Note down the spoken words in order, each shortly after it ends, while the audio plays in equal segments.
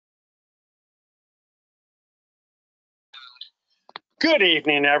Good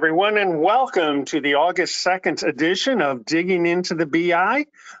evening, everyone, and welcome to the August 2nd edition of Digging into the BI.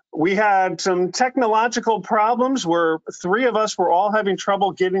 We had some technological problems where three of us were all having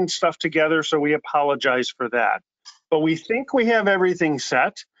trouble getting stuff together, so we apologize for that. But we think we have everything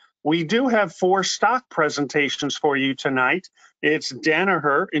set. We do have 4 stock presentations for you tonight. It's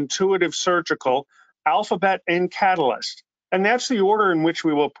Danaher, Intuitive Surgical, Alphabet, and Catalyst. And that's the order in which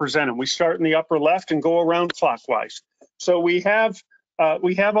we will present them. We start in the upper left and go around clockwise. So we have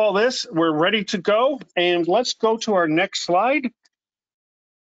all this. We're ready to go. And let's go to our next slide.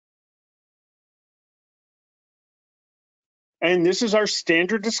 And this is our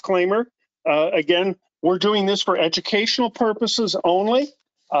standard disclaimer. Again, we're doing this for educational purposes only.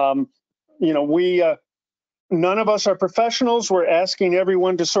 None of us are professionals. We're asking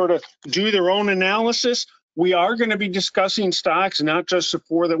everyone to sort of do their own analysis. We are going to be discussing stocks, not just the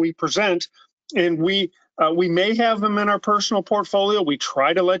 4 that we present. And we may have them in our personal portfolio. We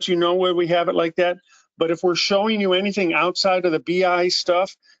try to let you know where we have it like that. But if we're showing you anything outside of the BI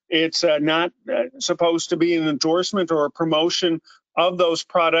stuff, it's not supposed to be an endorsement or a promotion of those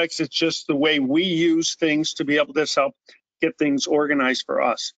products. It's just the way we use things to be able to help get things organized for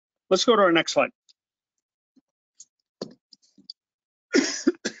us. Let's go to our next slide.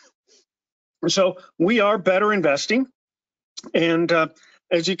 So we are Better Investing. And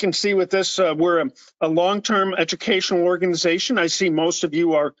as you can see with this, we're a long-term educational organization. I see most of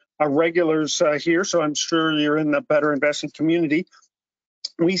you are regulars here, so I'm sure you're in the Better Investing community.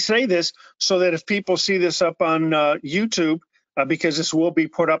 We say this so that if people see this up on YouTube, because this will be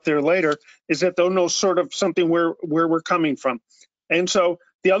put up there later, is that they'll know sort of something where we're coming from. And so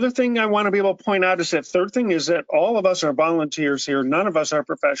the other thing I want to be able to point out is that third thing is that all of us are volunteers here. None of us are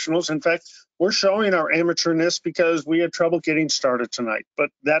professionals. In fact, we're showing our amateurness because we had trouble getting started tonight,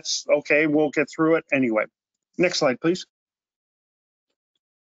 but that's okay. We'll get through it anyway. Next slide, please.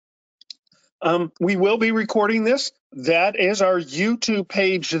 We will be recording this. That is our YouTube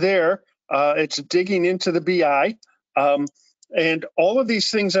page there. It's Digging into the BI. And all of these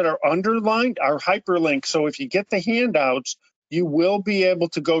things that are underlined are hyperlinked. So if you get the handouts, you will be able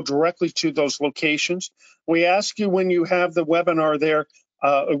to go directly to those locations. We ask you when you have the webinar there,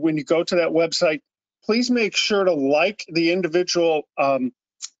 when you go to that website, please make sure to like the individual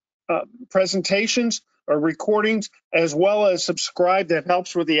presentations or recordings, as well as subscribe. That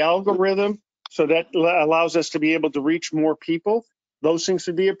helps with the algorithm. So that allows us to be able to reach more people. Those things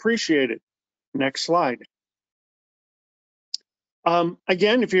would be appreciated. Next slide.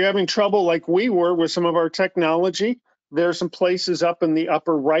 Again, if you're having trouble like we were with some of our technology, there are some places up in the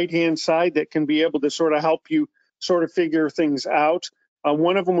upper right-hand side that can be able to sort of help you sort of figure things out.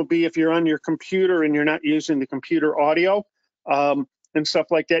 One of them would be if you're on your computer and you're not using the computer audio and stuff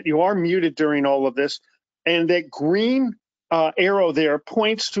like that, you are muted during all of this. And that green arrow there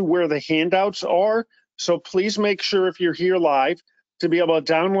points to where the handouts are. So please make sure if you're here live to be able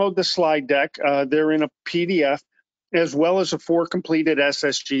to download the slide deck. They're in a PDF, as well as the 4 completed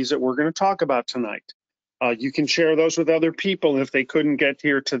SSGs that we're going to talk about tonight. You can share those with other people if they couldn't get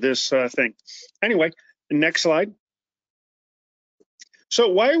here to this thing. Anyway, next slide. So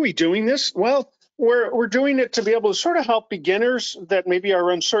why are we doing this? Well, we're doing it to be able to sort of help beginners that maybe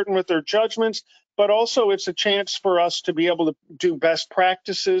are uncertain with their judgments, but also it's a chance for us to be able to do best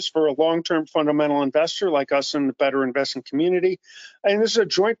practices for a long-term fundamental investor like us in the Better Investing community. And this is a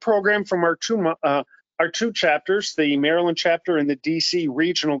joint program from our two chapters, the Maryland chapter and the DC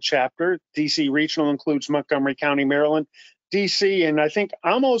regional chapter. DC regional includes Montgomery County, Maryland, DC, and I think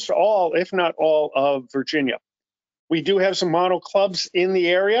almost all, if not all, of Virginia. We do have some model clubs in the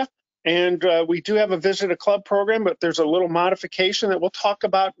area, and we do have a visit a club program, but there's a little modification that we'll talk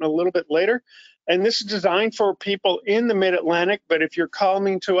about a little bit later. And this is designed for people in the Mid-Atlantic, but if you're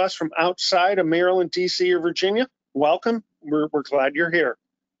calling to us from outside of Maryland, DC, or Virginia, welcome. We're glad you're here.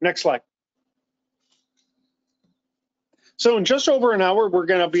 Next slide. So in just over an hour, we're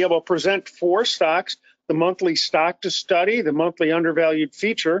going to be able to present 4 stocks, the monthly stock to study, the monthly undervalued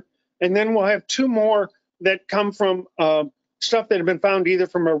feature, and then we'll have 2 more that come from stuff that have been found either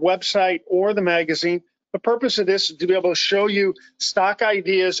from our website or the magazine. The purpose of this is to be able to show you stock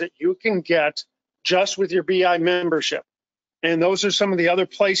ideas that you can get just with your BI membership. And those are some of the other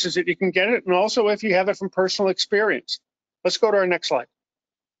places that you can get it, and also if you have it from personal experience. Let's go to our next slide.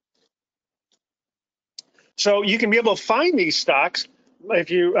 So you can be able to find these stocks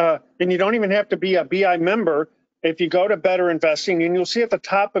if you, and you don't even have to be a BI member. If you go to Better Investing, and you'll see at the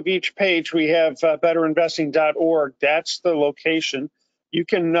top of each page, we have betterinvesting.org. That's the location. You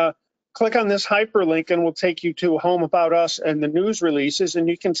can click on this hyperlink and we'll take you to Home About Us and the news releases. And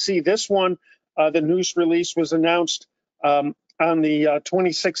you can see this one, the news release was announced, I on the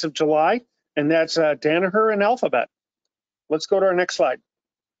 26th of July, and that's Danaher and Alphabet. Let's go to our next slide.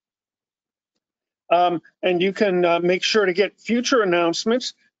 And you can make sure to get future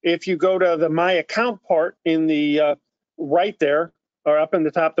announcements if you go to the My Account part in the right there, or up in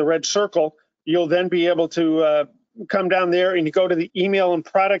the top, the red circle. You'll then be able to come down there and you go to the email and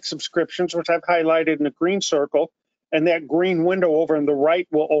product subscriptions, which I've highlighted in the green circle, and that green window over on the right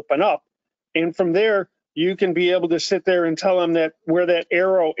will open up. And from there, you can be able to sit there and tell them that where that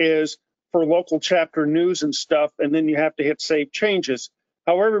arrow is for local chapter news and stuff, and then you have to hit Save Changes.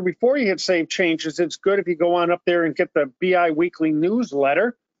 However, before you hit Save Changes, it's good if you go on up there and get the BI Weekly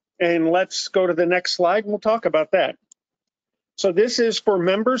newsletter. And let's go to the next slide, and we'll talk about that. So this is for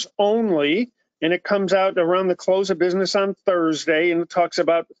members only, and it comes out around the close of business on Thursday, and it talks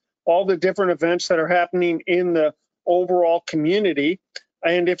about all the different events that are happening in the overall community.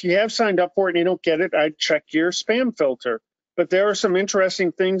 And if you have signed up for it and you don't get it, I'd check your spam filter. But there are some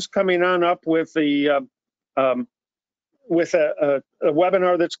interesting things coming on up with the with a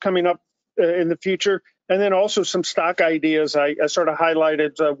webinar that's coming up in the future, and then also some stock ideas. I sort of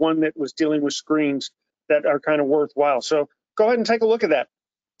highlighted one that was dealing with screens that are kind of worthwhile. So go ahead and take a look at that.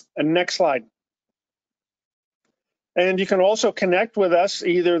 And next slide. And you can also connect with us,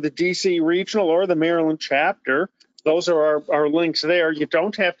 either the DC regional or the Maryland chapter. Those are our links there. You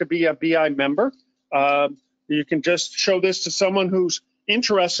don't have to be a BI member. You can just show this to someone who's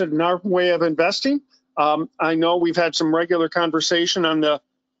interested in our way of investing. I know we've had some regular conversation on the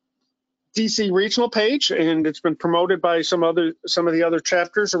DC regional page, and it's been promoted by some of the other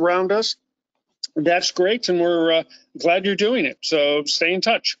chapters around us. That's great, and we're glad you're doing it. So stay in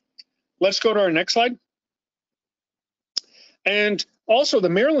touch. Let's go to our next slide. And also, the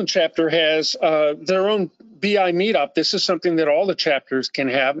Maryland chapter has their own BI meetup. This is something that all the chapters can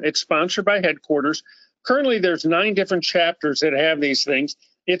have. It's sponsored by headquarters. Currently, there's 9 different chapters that have these things.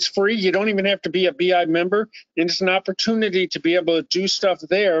 It's free. You don't even have to be a BI member, and it's an opportunity to be able to do stuff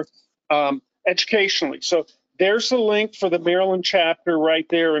there educationally. So there's the link for the Maryland chapter right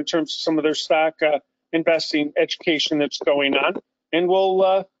there in terms of some of their stock investing education that's going on. And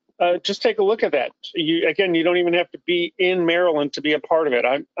we'll just take a look at that. Again, you don't even have to be in Maryland to be a part of it.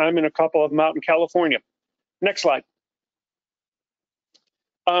 I'm in a couple of them out in California. Next slide.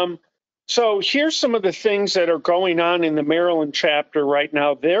 So here's some of the things that are going on in the Maryland chapter right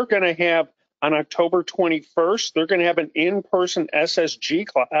now. They're going to have, on October 21st, they're going to have an in-person SSG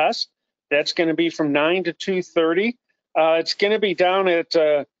class. That's going to be from 9 to 2:30. It's going to be down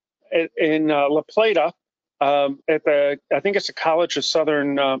in La Plata at I think it's the College of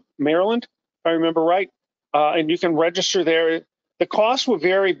Southern Maryland, if I remember right. And you can register there. The cost will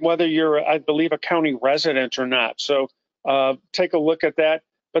vary whether you're, I believe, a county resident or not. So take a look at that.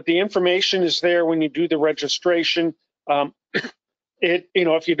 But the information is there when you do the registration.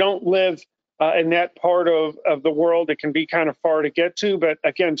 If you don't live in that part of the world, it can be kind of far to get to. But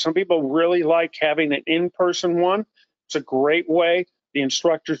again, some people really like having an in-person one. It's a great way. The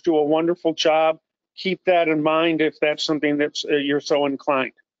instructors do a wonderful job. Keep that in mind if that's something that's you're so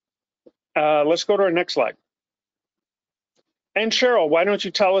inclined. Let's go to our next slide. And Cheryl, why don't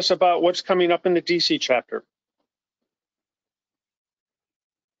you tell us about what's coming up in the DC chapter?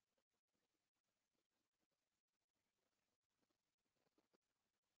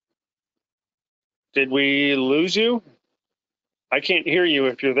 Did we lose you? I can't hear you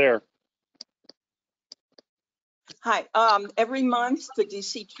if you're there. Hi. Every month, the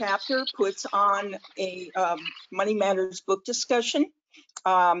DC chapter puts on a Money Matters book discussion,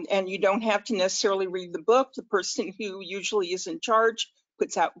 and you don't have to necessarily read the book. The person who usually is in charge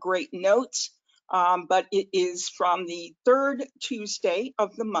puts out great notes, but it is from the 3rd Tuesday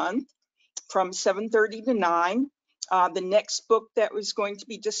of the month from 7:30 to 9. The next book that was going to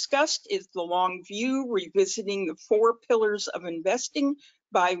be discussed is The Long View, Revisiting the 4 Pillars of Investing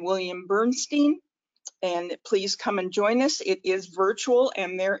by William Bernstein. And please come and join us. It is virtual,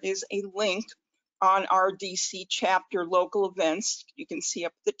 and there is a link on our DC chapter local events. You can see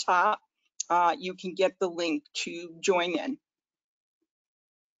up at the top. You can get the link to join in.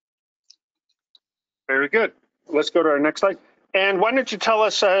 Very good. Let's go to our next slide. And why don't you tell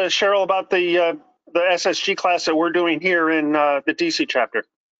us, Cheryl, about the SSG class that we're doing here in the DC chapter?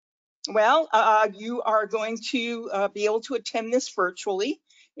 Well, you are going to be able to attend this virtually.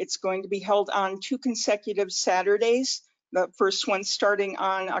 It's going to be held on 2 consecutive Saturdays. The first one starting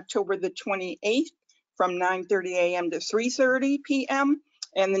on October the 28th from 9:30 a.m. to 3:30 p.m.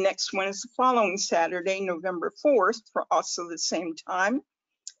 And the next one is the following Saturday, November 4th, for also the same time.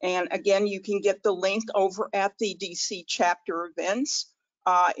 And again, you can get the link over at the DC chapter events.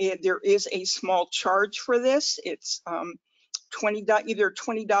 There is a small charge for this. It's either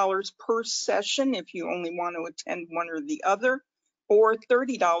 $20 per session if you only want to attend one or the other, or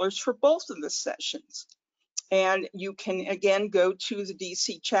 $30 for both of the sessions. And you can again go to the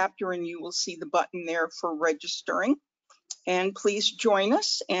DC chapter and you will see the button there for registering. And please join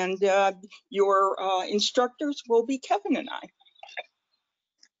us, and your instructors will be Kevin and I.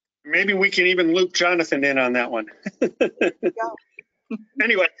 Maybe we can even loop Jonathan in on that one.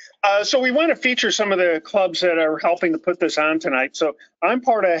 Anyway, so we want to feature some of the clubs that are helping to put this on tonight. So I'm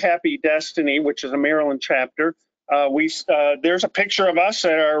part of Happy Destiny, which is a Maryland chapter. There's a picture of us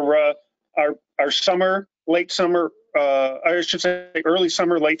at our summer, late summer, I should say early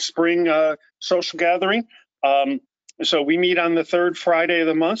summer, late spring social gathering. So we meet on the third Friday of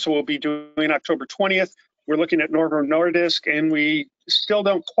the month. So we'll be doing October 20th. We're looking at Novo Nordisk, and we still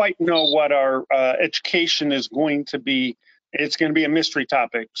don't quite know what our education is going to be. It's going to be a mystery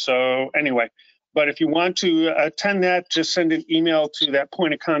topic. So anyway, but if you want to attend that, just send an email to that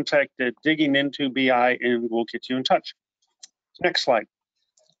point of contact at Digging Into BI, and we'll get you in touch. Next slide.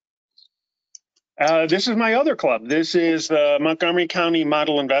 This is my other club. This is the Montgomery County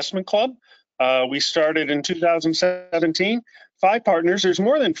Model Investment Club. We started in 2017. 5 partners. There's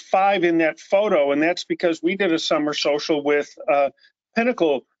more than 5 in that photo, and that's because we did a summer social with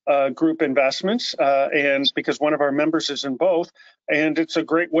Pinnacle Group Investments, and because one of our members is in both, and it's a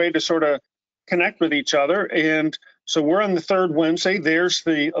great way to sort of connect with each other. And so we're on the third Wednesday. There's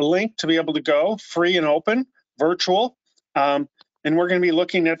the link to be able to go, free and open, virtual. And we're going to be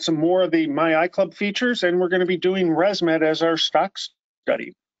looking at some more of the My iClub features, and we're going to be doing ResMed as our stock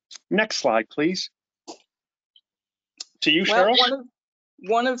study. Next slide, please. To you, Cheryl. Well,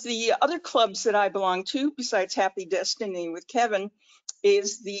 one of the other clubs that I belong to, besides Happy Destiny with Kevin,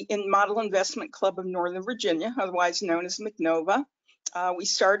 is the Model Investment Club of Northern Virginia, otherwise known as McNova. We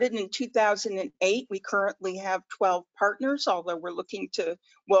started in 2008. We currently have 12 partners, although we're looking to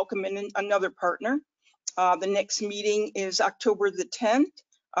welcome in another partner. The next meeting is October the 10th.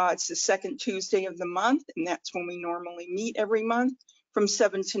 It's the second Tuesday of the month, and that's when we normally meet every month from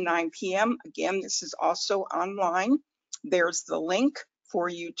 7 to 9 p.m. Again, this is also online. There's the link for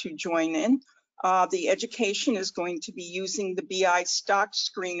you to join in. The education is going to be using the BI stock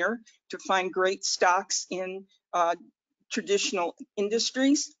screener to find great stocks in traditional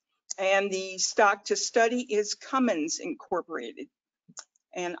industries. And the stock to study is Cummins Incorporated.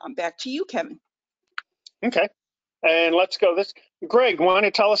 And I'm back to you, Kevin. Okay, and let's go this. Greg, want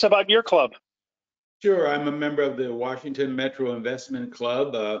to tell us about your club? Sure, I'm a member of the Washington Metro Investment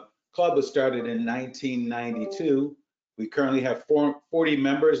Club. Club was started in 1992. We currently have 40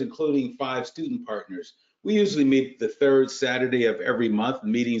 members, including 5 student partners. We usually meet the third Saturday of every month.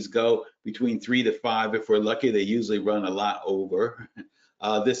 Meetings go between 3 to 5. If we're lucky, they usually run a lot over.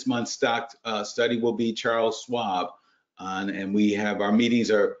 This month's stock study will be Charles Schwab, and we have our meetings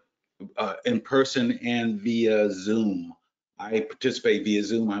are in person and via Zoom. I participate via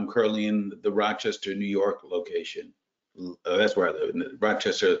Zoom. I'm currently in the Rochester, New York location. That's where I live, in the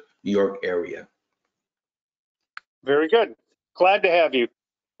Rochester, New York area. Very good. Glad to have you.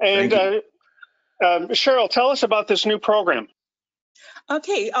 And Cheryl, tell us about this new program.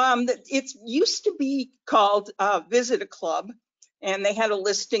 Okay, it used to be called Visit a Club, and they had a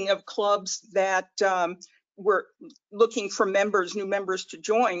listing of clubs that were looking for members, new members to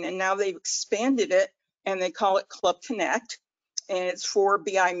join, and now they've expanded it and they call it Club Connect. And it's for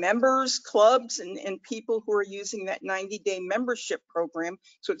BI members, clubs, and people who are using that 90-day membership program.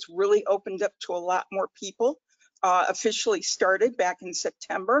 So it's really opened up to a lot more people. Officially started back in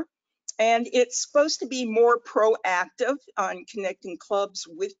September. And it's supposed to be more proactive on connecting clubs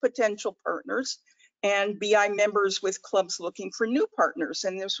with potential partners and BI members with clubs looking for new partners.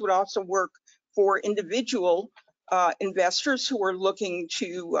 And this would also work for individual investors who are looking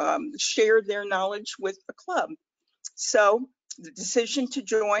to share their knowledge with a club. So the decision to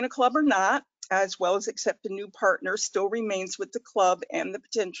join a club or not, as well as accept a new partner, still remains with the club and the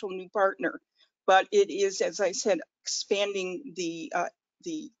potential new partner. But it is, as I said, expanding the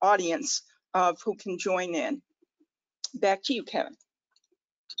audience of who can join in. Back to you, Kevin.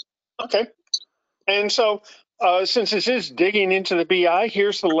 Okay. And so since this is digging into the BI,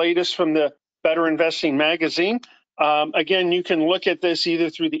 here's the latest from the Better Investing magazine. Again, you can look at this either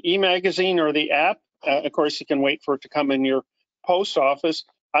through the e-magazine or the app. Of course, you can wait for it to come in your post office.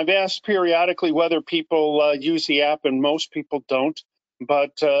 I've asked periodically whether people use the app, and most people don't.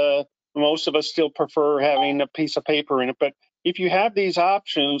 But most of us still prefer having a piece of paper in it. But if you have these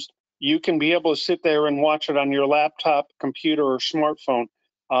options, you can be able to sit there and watch it on your laptop, computer, or smartphone,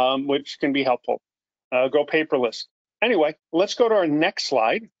 which can be helpful. Go paperless. Anyway, let's go to our next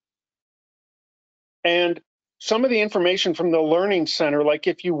slide. And some of the information from the Learning Center, like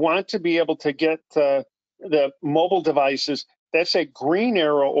if you want to be able to get the mobile devices, that's a green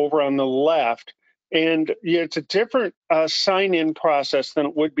arrow over on the left. And yeah, it's a different sign-in process than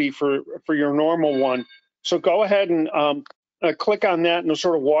it would be for your normal one. So go ahead and click on that, and it'll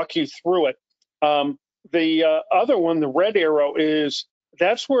sort of walk you through it. The other one, the red arrow,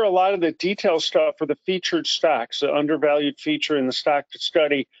 that's where a lot of the detail stuff for the featured stocks, the undervalued feature in the stock to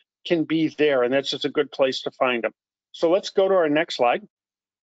study, can be there, and that's just a good place to find them. So let's go to our next slide.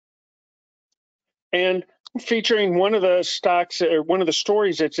 And featuring one of the stocks, or one of the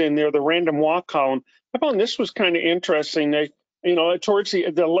stories that's in there, the random walk column, I found this was kind of interesting. Towards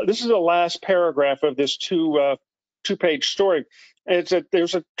this is the last paragraph of this two-page story. It's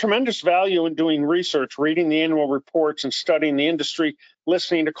there's a tremendous value in doing research, reading the annual reports and studying the industry,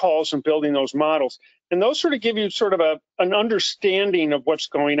 listening to calls and building those models. And those sort of give you sort of an understanding of what's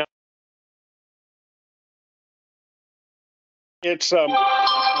going on. It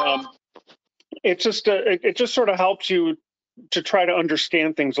just sort of helps you to try to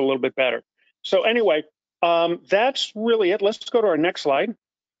understand things a little bit better. So anyway, that's really it. Let's go to our next slide.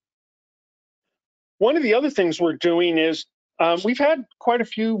 One of the other things we're doing is we've had quite a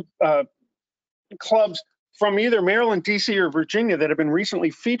few clubs from either Maryland, DC, or Virginia that have been recently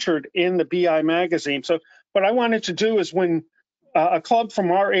featured in the BI magazine. So what I wanted to do is when a club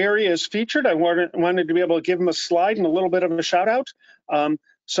from our area is featured, I wanted to be able to give them a slide and a little bit of a shout out.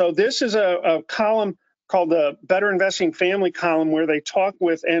 So this is a column called the Better Investing Family column, where they talk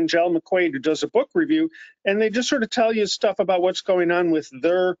with Angel McQuaid, who does a book review, and they just sort of tell you stuff about what's going on with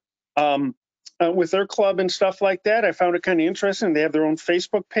their club and stuff like that. I found it kind of interesting. They have their own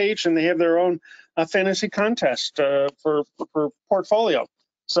Facebook page, and they have their own fantasy contest for portfolio.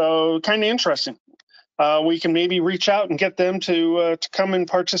 So kind of interesting. We can maybe reach out and get them to come and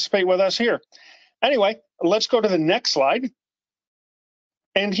participate with us here. Anyway, let's go to the next slide.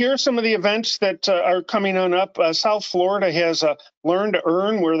 And here are some of the events that are coming on up. South Florida has Learn to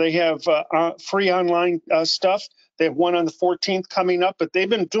Earn, where they have free online stuff. They have one on the 14th coming up, but they've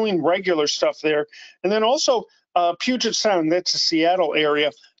been doing regular stuff there. And then also Puget Sound, that's the Seattle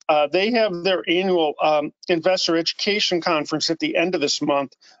area. They have their annual investor education conference at the end of this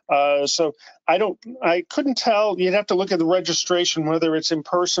month. So I couldn't tell. You'd have to look at the registration, whether it's in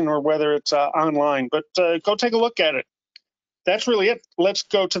person or whether it's online. But go take a look at it. That's really it. Let's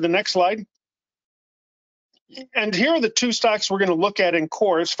go to the next slide. And here are the two stocks we're going to look at in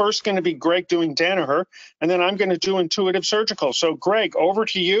core. It's first going to be Greg doing Danaher, and then I'm going to do Intuitive Surgical. So Greg, over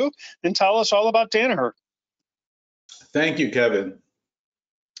to you, and tell us all about Danaher. Thank you, Kevin.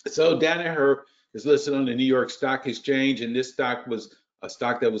 So Danaher is listed on the New York Stock Exchange, and this stock was a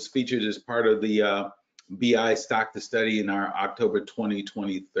stock that was featured as part of the BI Stock to Study in our October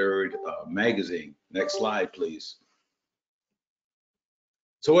 2023 magazine. Next slide, please.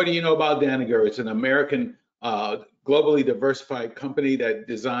 So what do you know about Danaher? It's an American globally diversified company that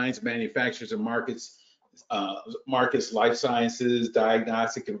designs, manufactures, and markets life sciences,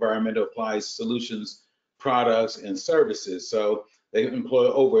 diagnostic, environmental applied solutions, products, and services. So they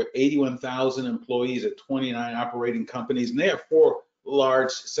employ over 81,000 employees at 29 operating companies, and they have 4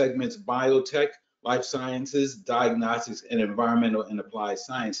 large segments: biotech, life sciences, diagnostics, and environmental and applied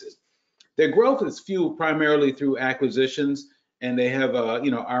sciences. Their growth is fueled primarily through acquisitions, and they have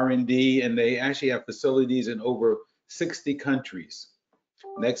R&D, and they actually have facilities in over 60 countries.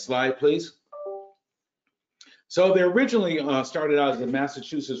 Next slide, please. So they originally started out as a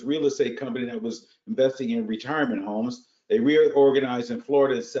Massachusetts real estate company that was investing in retirement homes. They reorganized in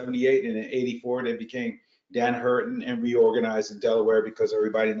Florida in '78, and in '84 they became Danaher and reorganized in Delaware, because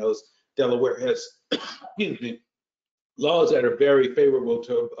everybody knows Delaware has laws that are very favorable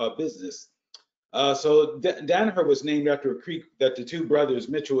to business. So Danaher was named after a creek that the two brothers,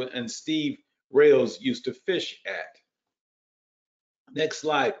 Mitchell and Steve Rails, used to fish at. Next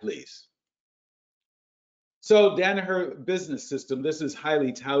slide, please. So Danaher Business System, this is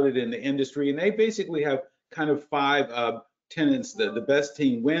highly touted in the industry, and they basically have kind of 5 tenets. The best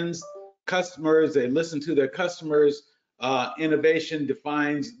team wins, customers, they listen to their customers, innovation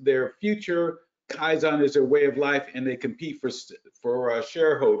defines their future, Kaizen is their way of life, and they compete for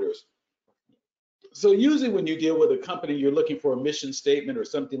shareholders. So usually when you deal with a company, you're looking for a mission statement or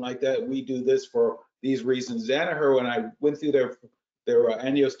something like that. We do this for these reasons. Danaher, when I went through their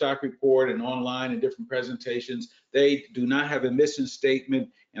annual stock report and online and different presentations, they do not have a mission statement,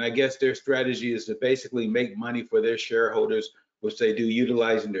 and I guess their strategy is to basically make money for their shareholders, which they do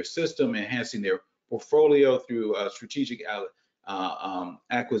utilizing their system, enhancing their portfolio through strategic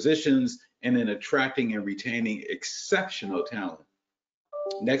acquisitions, and then attracting and retaining exceptional talent.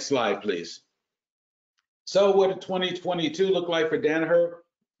 Next slide, please. So what did 2022 look like for Danaher?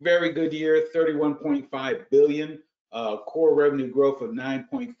 Very good year, 31.5 billion, core revenue growth of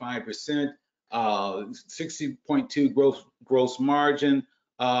 9.5%, 60.2 gross margin,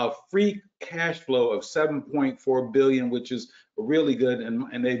 free cash flow of 7.4 billion, which is really good,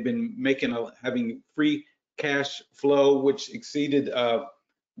 and they've been having free cash flow which exceeded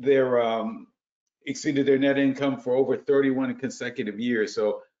their net income for over 31 consecutive years.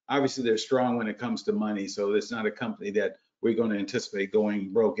 So obviously they're strong when it comes to money. So it's not a company that we're going to anticipate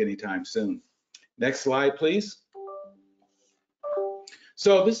going broke anytime soon. Next slide, please.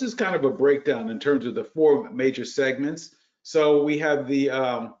 So this is kind of a breakdown in terms of the four major segments. So we have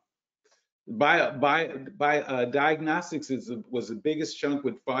the diagnostics was the biggest chunk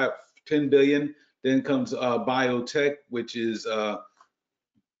with 10 billion. Then comes biotech, which is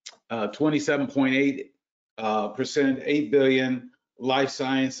 27.8%, 8 billion. Life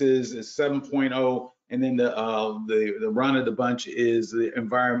sciences is 7.0, and then the run of the bunch is the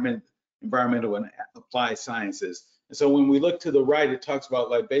environmental and applied sciences. And so when we look to the right, it talks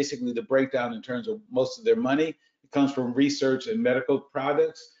about like basically the breakdown in terms of most of their money. It comes from research and medical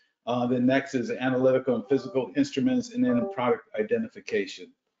products. Then next is analytical and physical instruments, and then product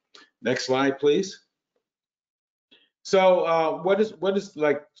identification. Next slide, please. So what is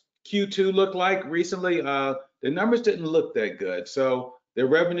like Q2 look like recently? The numbers didn't look that good. So their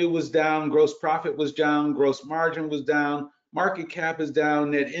revenue was down, gross profit was down, gross margin was down, market cap is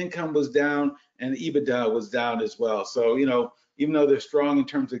down, net income was down, and EBITDA was down as well. So, you know, even though they're strong in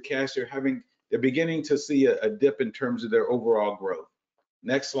terms of cash, they're beginning to see a dip in terms of their overall growth.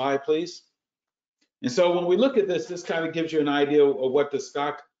 Next slide, please. And so when we look at this kind of gives you an idea of what the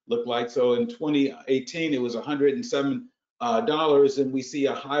stock looked like. So in 2018, it was $107, and we see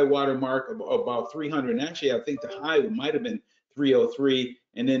a high water mark of about 300. And actually, I think the high might have been 303.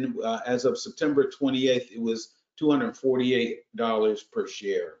 And then as of September 28th, it was $248 per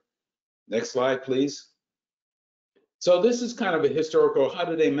share. Next slide, please. So this is kind of a historical, how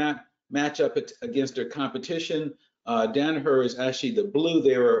do they match up against their competition? Danaher is actually the blue.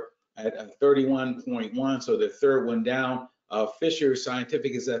 They were at 31.1, so the third one down. Fisher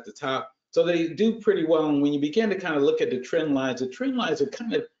Scientific is at the top. So they do pretty well. And when you begin to kind of look at the trend lines are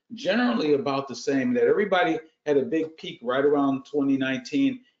kind of generally about the same, that everybody had a big peak right around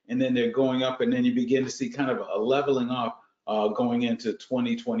 2019, and then they're going up, and then you begin to see kind of a leveling off going into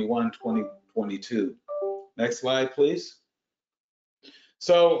 2021, 2022. Next slide, please.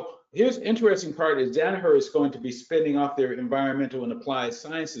 So here's the interesting part is Danaher is going to be spinning off their environmental and applied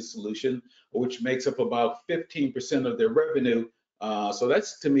sciences solution, which makes up about 15% of their revenue. So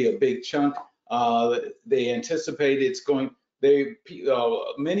that's to me a big chunk. They anticipate it's going,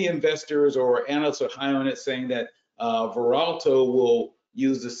 many investors or analysts are high on it, saying that Veralto will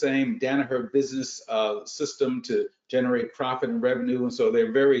use the same Danaher business system to generate profit and revenue. And so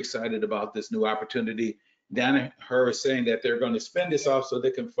they're very excited about this new opportunity. Danaher is saying that they're going to spin this off so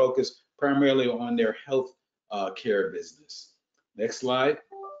they can focus primarily on their health care business. Next slide.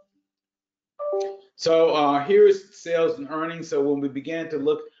 So here is sales and earnings. So when we began to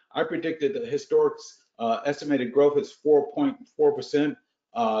look, I predicted the historic estimated growth is 4.4%.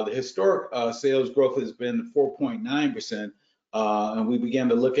 The historic sales growth has been 4.9%. And we began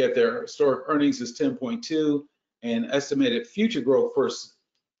to look at their historic earnings is 10.2, and estimated future growth per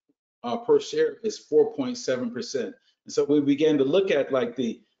share is 4.7%. And so we began to look at like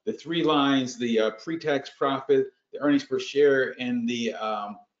the three lines, the pre-tax profit, the earnings per share, and the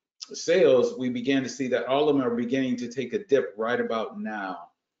sales. We began to see that all of them are beginning to take a dip right about now.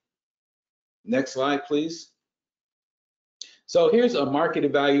 Next slide, please. So here's a market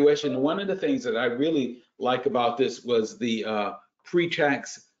evaluation. One of the things that I really like about this was the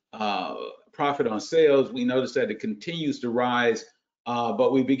pre-tax profit on sales. We noticed that it continues to rise,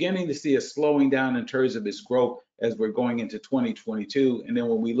 but we're beginning to see a slowing down in terms of its growth as we're going into 2022. And then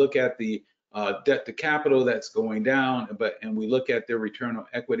when we look at the debt to capital, that's going down, and we look at their return on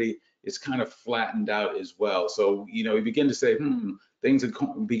equity, it's kind of flattened out as well. So, you know, we begin to say, things are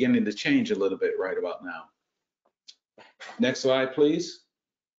beginning to change a little bit right about now. Next slide, please.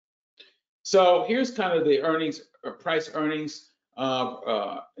 So here's kind of the earnings, price earnings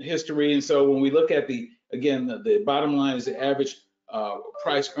history. And so when we look at the bottom line is the average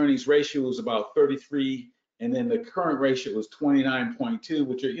price earnings ratio is about 33, and then the current ratio is 29.2,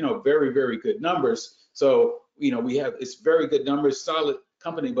 which are, you know, very, very good numbers. So, you know, it's very good numbers, solid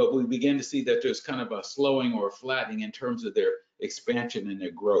company, but we begin to see that there's kind of a slowing or flattening in terms of their expansion and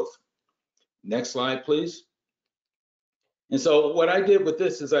their growth. Next slide, please. And so what I did with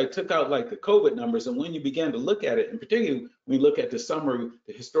this is I took out like the COVID numbers, and when you began to look at it, and particularly when you look at the summary,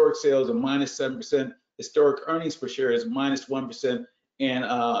 the historic sales are -7%, historic earnings per share is minus 1%, and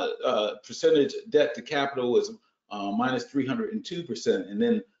percentage debt to capital is minus 302%. And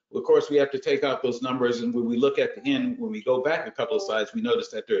then, of course, we have to take out those numbers. And when we look at the end, when we go back a couple of slides, we notice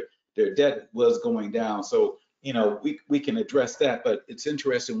that their debt was going down. So, you know, we can address that. But it's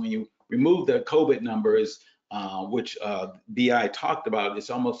interesting when you remove the COVID numbers, which BI talked about, it's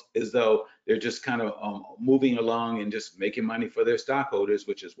almost as though they're just kind of moving along and just making money for their stockholders,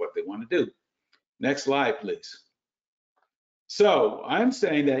 which is what they want to do. Next slide, please. So I'm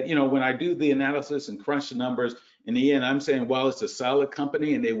saying that, you know, when I do the analysis and crunch the numbers, in the end, I'm saying, well, it's a solid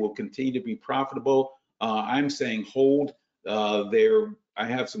company and they will continue to be profitable. I'm saying hold. I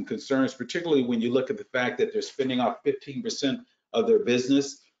have some concerns, particularly when you look at the fact that they're spending off 15% of their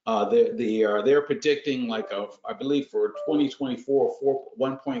business. They're predicting, like, I believe for 2024,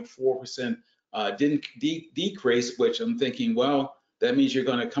 1.4% didn't decrease, which I'm thinking, well, that means you're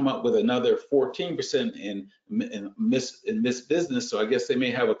going to come up with another 14% in miss business. So I guess they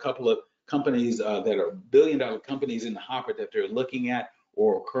may have a couple of companies that are billion-dollar companies in the hopper that they're looking at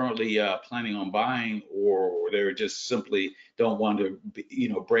or currently planning on buying, or they're just simply don't want to, you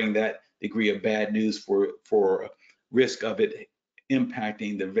know, bring that degree of bad news for risk of it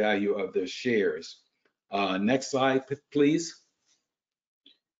impacting the value of their shares. Next slide, please.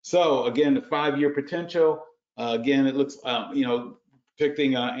 So again, the 5-year potential. Again, it looks, you know,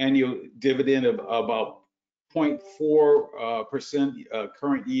 predicting annual dividend of about 0.4%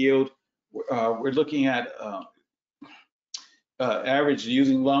 current yield. We're looking at average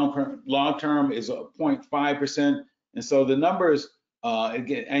using long term is 0.5%, and so the numbers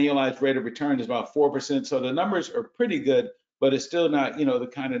again, annualized rate of return is about 4%. So the numbers are pretty good, but it's still not, you know, the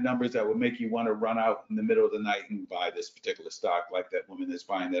kind of numbers that would make you want to run out in the middle of the night and buy this particular stock, like that woman that's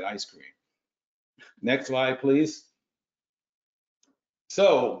buying that ice cream. Next slide, please.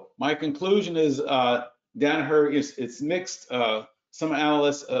 So my conclusion is Danaher it's mixed. Some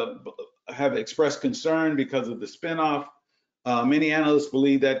analysts have expressed concern because of the spinoff. Many analysts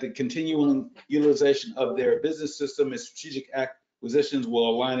believe that the continuing utilization of their business system and strategic acquisitions will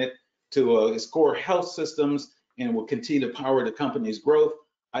align it to its core health systems and will continue to power the company's growth.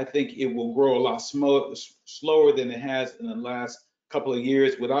 I think it will grow a lot slower than it has in the last couple of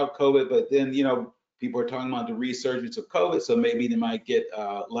years without COVID, but then, you know, people are talking about the resurgence of COVID, so maybe they might get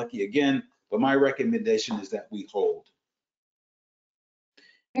lucky again. But my recommendation is that we hold.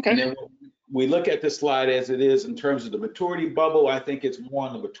 Okay. And then we look at this slide as it is in terms of the maturity bubble. I think it's more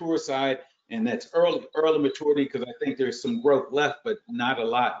on the mature side, and that's early maturity, because I think there's some growth left, but not a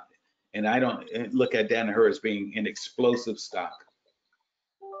lot. And I don't look at Danaher as being an explosive stock.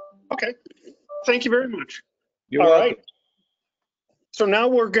 Okay. Thank you very much. You're All welcome. right. So now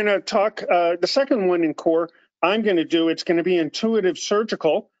we're going to talk the second one in core. I'm going to do, it's going to be Intuitive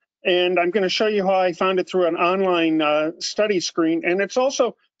Surgical, and I'm going to show you how I found it through an online study screen. And it's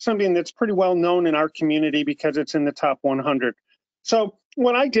also something that's pretty well known in our community because it's in the top 100. So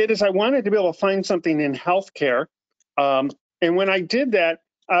what I did is I wanted to be able to find something in healthcare. And when I did that,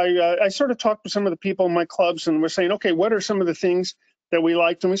 I sort of talked to some of the people in my clubs and we're saying, okay, what are some of the things that we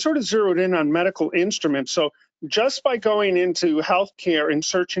liked? And we sort of zeroed in on medical instruments. So just by going into healthcare and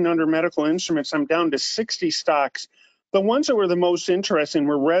searching under medical instruments, I'm down to 60 stocks. The ones that were the most interesting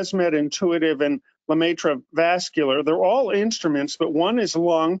were ResMed, Intuitive, and Lemaitre Vascular. They're all instruments, but one is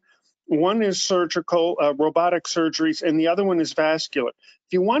lung, one is surgical, robotic surgeries, and the other one is vascular.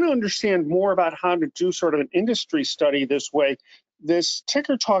 If you want to understand more about how to do sort of an industry study this way, this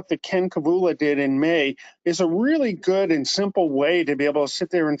ticker talk that Ken Kavula did in May is a really good and simple way to be able to sit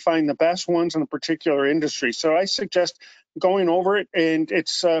there and find the best ones in a particular industry. So I suggest going over it, and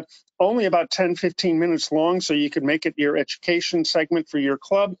it's only about 10, 15 minutes long, so you could make it your education segment for your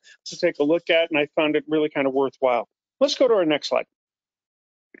club to take a look at, and I found it really kind of worthwhile. Let's go to our next slide.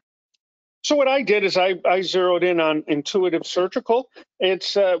 So what I did is I zeroed in on Intuitive Surgical.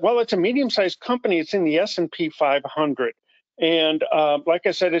 It's it's a medium-sized company. It's in the S&P 500. And like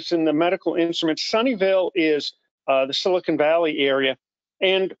I said, it's in the medical instruments. Sunnyvale is the Silicon Valley area.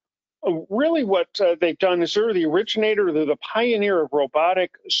 And really what they've done is they're the originator, they're the pioneer of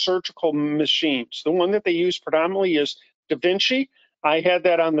robotic surgical machines. The one that they use predominantly is Da Vinci. I had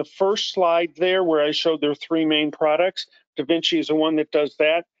that on the first slide there where I showed their three main products. Da Vinci is the one that does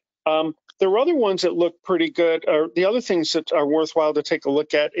that. There are other ones that look pretty good. The other things that are worthwhile to take a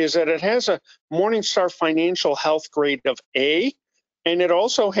look at is that it has a Morningstar Financial Health grade of A, and it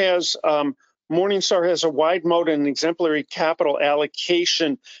also has Morningstar has a wide mode and exemplary capital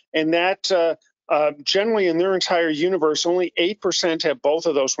allocation, and that generally in their entire universe, only 8% have both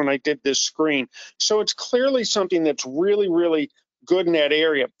of those when I did this screen. So it's clearly something that's really, really good in that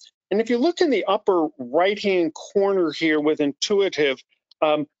area. And if you look in the upper right-hand corner here with Intuitive,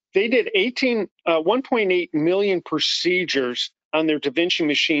 they did 1.8 million procedures on their Da Vinci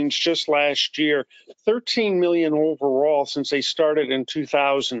machines just last year, 13 million overall since they started in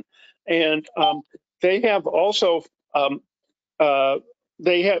 2000. And they have also um,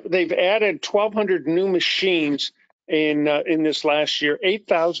 they've added 1,200 new machines in this last year,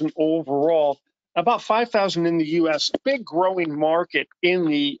 8,000 overall, about 5,000 in the U.S. Big growing market in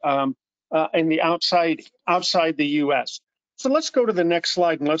the outside the U.S. So let's go to the next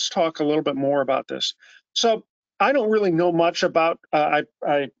slide and let's talk a little bit more about this. So I don't really know much about. I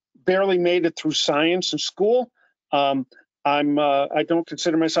barely made it through science in school. I don't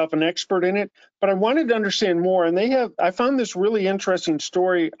consider myself an expert in it, but I wanted to understand more. And I found this really interesting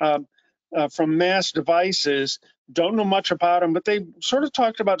story from Mass Devices. Don't know much about them, but they sort of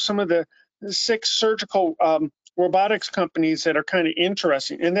talked about some of the 6 surgical robotics companies that are kind of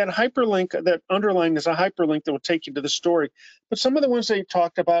interesting. And that hyperlink, that underline is a hyperlink that will take you to the story. But some of the ones they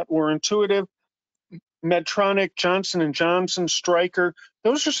talked about were Intuitive, Medtronic, Johnson & Johnson, Stryker.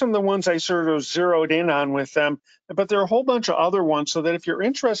 Those are some of the ones I sort of zeroed in on with them. But there are a whole bunch of other ones, so that if you're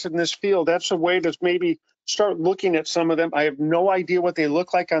interested in this field, that's a way to maybe start looking at some of them. I have no idea what they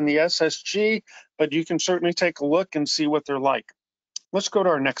look like on the SSG, but you can certainly take a look and see what they're like. Let's go to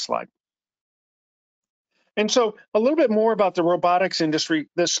our next slide. And so a little bit more about the robotics industry.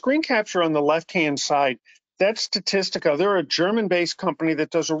 The screen capture on the left-hand side, that's Statistica. They're a German-based company that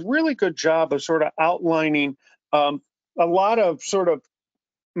does a really good job of sort of outlining a lot of sort of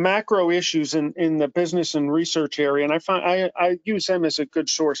macro issues in the business and research area. And I use them as a good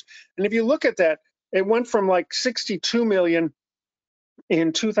source. And if you look at that, it went from like 62 million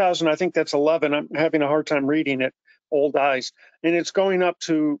in 2000, I think that's 11. I'm having a hard time reading it, old eyes. And it's going up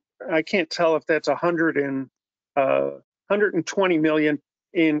to, I can't tell if that's 120 million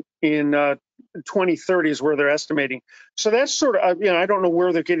in 2030 is where they're estimating. So that's sort of, I don't know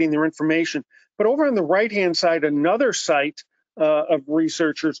where they're getting their information. But over on the right-hand side, another site of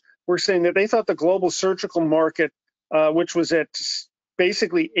researchers were saying that they thought the global surgical market, which was at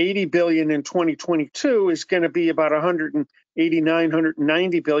basically 80 billion in 2022, is going to be about 189,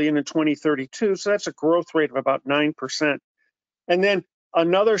 190 billion in 2032. So that's a growth rate of about 9%. And then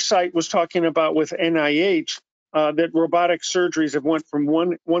another site was talking about with NIH that robotic surgeries have went from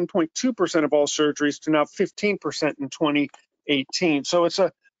 1.2% of all surgeries to now 15% in 2018. So it's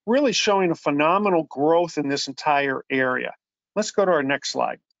really showing a phenomenal growth in this entire area. Let's go to our next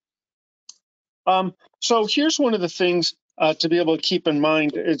slide. So here's one of the things to be able to keep in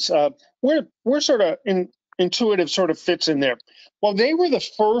mind. It's we're sort of Intuitive sort of fits in there. Well, they were the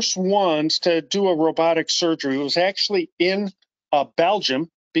first ones to do a robotic surgery. It was actually in Belgium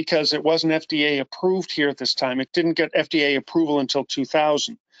because it wasn't FDA approved here at this time. It didn't get FDA approval until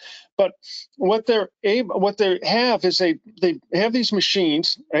 2000. But what they have is they have these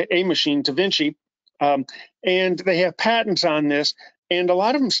machines, a machine, Da Vinci, and they have patents on this, and a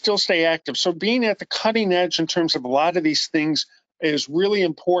lot of them still stay active. So being at the cutting edge in terms of a lot of these things is really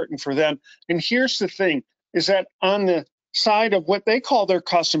important for them. And here's the thing, is that on the side of what they call their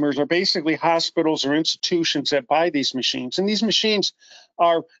customers are basically hospitals or institutions that buy these machines. And these machines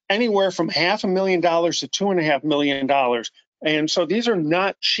are anywhere from $500,000 to $2.5 million. And so these are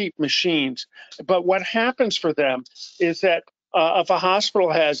not cheap machines. But what happens for them is that if a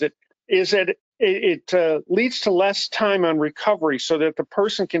hospital has it, is that it leads to less time on recovery so that the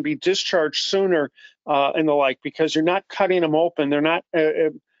person can be discharged sooner and the like, because you're not cutting them open. They're not,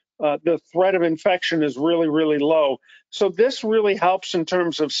 the threat of infection is really, really low. So this really helps in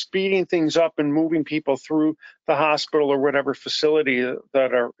terms of speeding things up and moving people through the hospital or whatever facility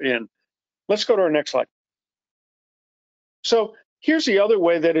that are in. Let's go to our next slide. So here's the other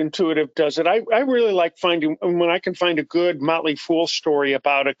way that Intuitive does it. I really like finding when I can find a good Motley Fool story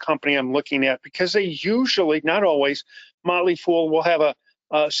about a company I'm looking at, because they usually, not always, Motley Fool will have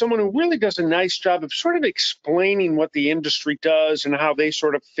someone who really does a nice job of sort of explaining what the industry does and how they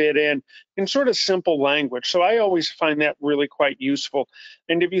sort of fit in sort of simple language. So I always find that really quite useful.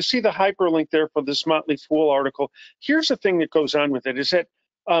 And if you see the hyperlink there for this Motley Fool article, here's the thing that goes on with it is that,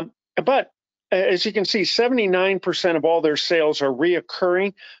 but as you can see, 79% of all their sales are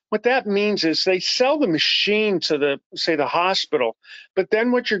reoccurring. What that means is they sell the machine to the hospital, but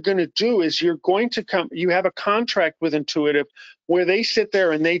then what you're going to do is you have a contract with Intuitive where they sit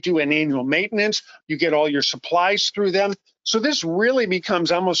there and they do an annual maintenance. You get all your supplies through them. So this really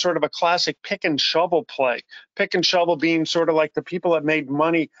becomes almost sort of a classic pick and shovel play. Pick and shovel being sort of like the people that made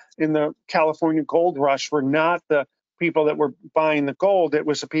money in the California gold rush were not the people that were buying the gold. It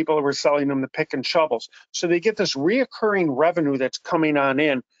was the people that were selling them the pick and shovels. So they get this reoccurring revenue that's coming on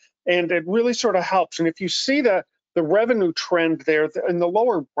in. And it really sort of helps. And if you see the revenue trend there in the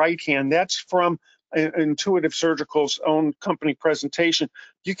lower right hand, that's from Intuitive Surgical's own company presentation.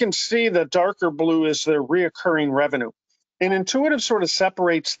 You can see the darker blue is their reoccurring revenue. And Intuitive sort of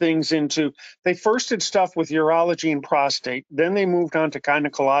separates things into, they first did stuff with urology and prostate, then they moved on to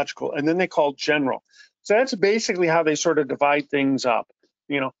gynecological, and then they called general. So that's basically how they sort of divide things up,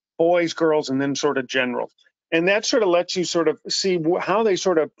 boys, girls, and then sort of general. And that sort of lets you sort of see how they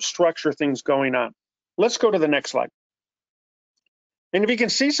sort of structure things going on. Let's go to the next slide. And if you can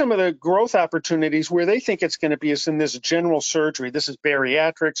see some of the growth opportunities where they think it's going to be is in this general surgery. This is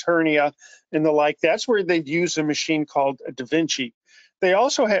bariatrics, hernia, and the like. That's where they'd use a machine called a Da Vinci. They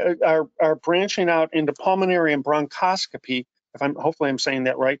also are branching out into pulmonary and bronchoscopy. Hopefully I'm saying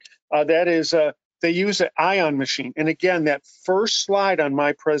that right. That is, they use an ion machine. And again, that first slide on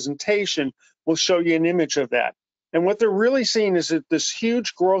my presentation will show you an image of that. And what they're really seeing is that this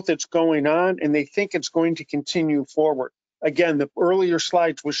huge growth that's going on, and they think it's going to continue forward. Again, the earlier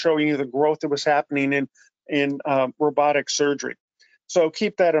slides was showing you the growth that was happening in robotic surgery. So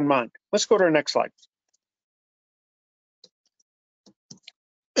keep that in mind. Let's go to our next slide.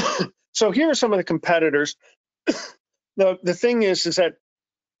 So here are some of the competitors. The thing is that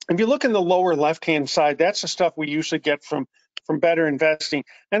if you look in the lower left-hand side, that's the stuff we usually get from Better Investing.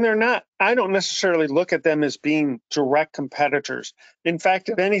 And they're not, I don't necessarily look at them as being direct competitors. In fact,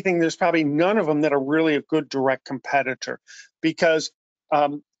 if anything, there's probably none of them that are really a good direct competitor because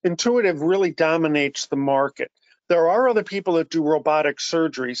Intuitive really dominates the market. There are other people that do robotic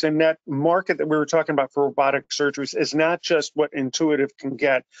surgeries, and that market that we were talking about for robotic surgeries is not just what Intuitive can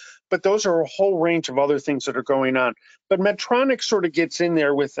get, but those are a whole range of other things that are going on. But Medtronic sort of gets in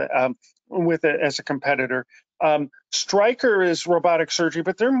there with it as a competitor. Stryker is robotic surgery,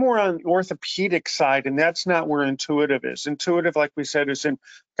 but they're more on the orthopedic side, and that's not where Intuitive is. Intuitive, like we said, is in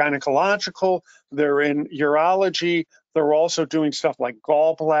gynecological. They're in urology. They're also doing stuff like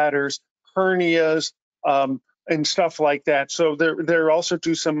gallbladders, hernias, and stuff like that. So they're also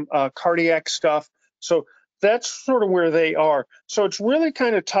do some cardiac stuff. So that's sort of where they are. So it's really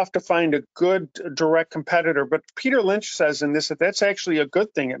kind of tough to find a good direct competitor. But Peter Lynch says in this that that's actually a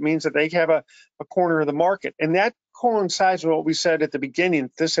good thing. It means that they have a corner of the market. And that coincides with what we said at the beginning.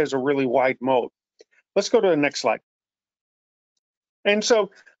 This has a really wide moat. Let's go to the next slide. And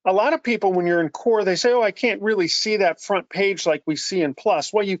so a lot of people, when you're in core, they say, oh, I can't really see that front page like we see in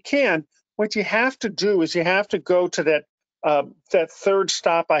plus. Well, you can. What you have to do is you have to go to that third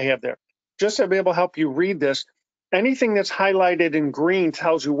stop I have there. Just to be able to help you read this, anything that's highlighted in green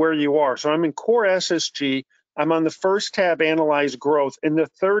tells you where you are. So I'm in core SSG. I'm on the first tab, Analyze Growth, and the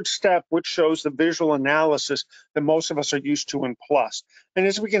third step, which shows the visual analysis that most of us are used to in plus. And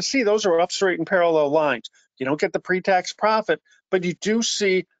as we can see, those are up straight and parallel lines. You don't get the pre-tax profit, but you do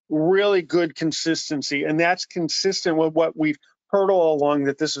see really good consistency, and that's consistent with what we've heard all along,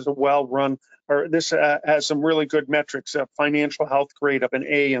 that this is a well-run, or this has some really good metrics, a financial health grade of an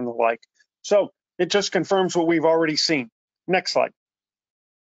A and the like. So it just confirms what we've already seen. Next slide.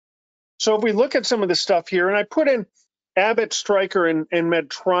 So if we look at some of the stuff here, and I put in Abbott, Stryker, and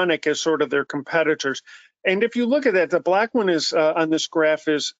Medtronic as sort of their competitors. And if you look at that, the black one is on this graph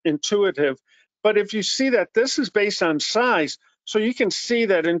is Intuitive. But if you see that this is based on size, so you can see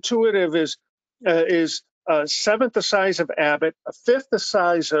that Intuitive is seventh the size of Abbott, a fifth the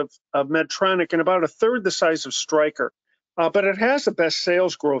size of Medtronic, and about a third the size of Stryker. But it has the best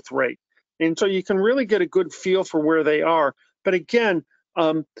sales growth rate. And so you can really get a good feel for where they are. But again,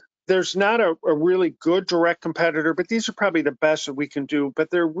 there's not a really good direct competitor, but these are probably the best that we can do. But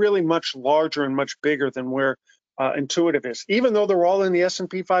they're really much larger and much bigger than where Intuitive is, even though they're all in the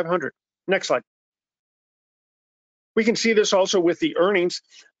S&P 500. Next slide. We can see this also with the earnings.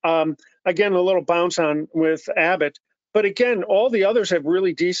 Again, a little bounce on with Abbott. But again, all the others have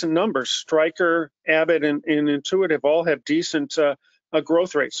really decent numbers. Stryker, Abbott, and Intuitive all have decent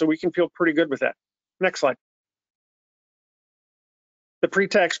growth rates. So we can feel pretty good with that. Next slide. The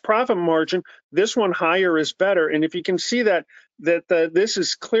pre-tax profit margin, this one higher is better. And if you can see that this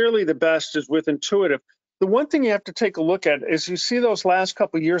is clearly the best is with Intuitive. The one thing you have to take a look at is you see those last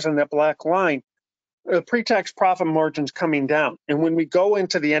couple of years on that black line, pre-tax profit margins coming down. And when we go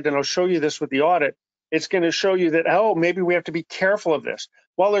into the end, and I'll show you this with the audit, it's going to show you that, oh, maybe we have to be careful of this.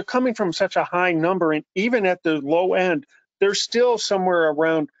 While they're coming from such a high number, and even at the low end, they're still somewhere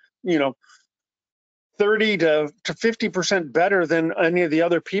around, 30 to 50% better than any of the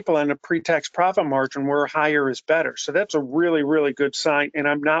other people on a pre-tax profit margin where higher is better. So that's a really, really good sign, and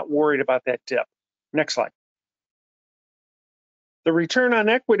I'm not worried about that dip. Next slide. The return on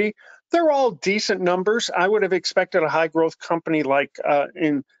equity, they're all decent numbers. I would have expected a high growth company like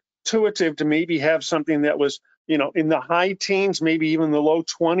in intuitive to maybe have something that was, in the high teens, maybe even the low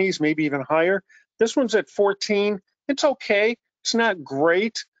 20s, maybe even higher. This one's at 14. It's okay. It's not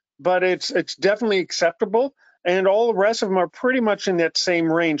great, but it's definitely acceptable. And all the rest of them are pretty much in that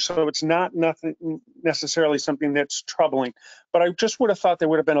same range. So it's nothing necessarily something that's troubling. But I just would have thought they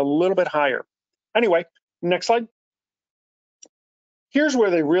would have been a little bit higher. Anyway, next slide. Here's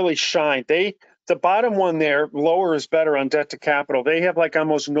where they really shine. The bottom one there, lower is better on debt to capital. They have like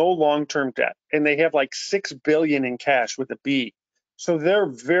almost no long-term debt, and they have like $6 billion in cash with a B. So they're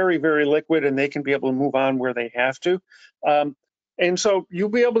very, very liquid, and they can be able to move on where they have to. And so you'll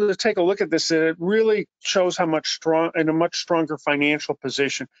be able to take a look at this, and it really shows how much in a much stronger financial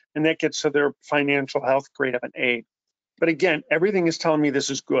position, and that gets to their financial health grade of an A. But again, everything is telling me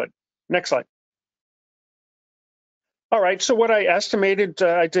this is good. Next slide. All right, so what I estimated,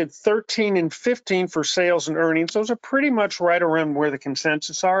 I did 13 and 15 for sales and earnings. Those are pretty much right around where the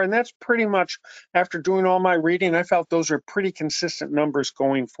consensus are, and that's pretty much, after doing all my reading, I felt those are pretty consistent numbers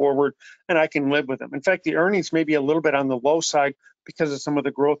going forward, and I can live with them. In fact, the earnings may be a little bit on the low side because of some of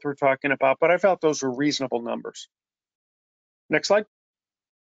the growth we're talking about, but I felt those were reasonable numbers. Next slide.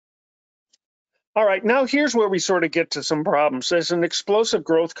 All right, now here's where we sort of get to some problems. As an explosive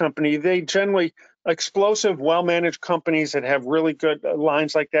growth company, they generally, explosive, well-managed companies that have really good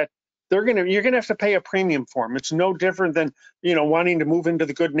lines like that, you're gonna have to pay a premium for them. It's no different than, wanting to move into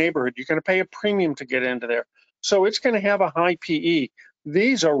the good neighborhood. You're gonna pay a premium to get into there. So it's gonna have a high PE.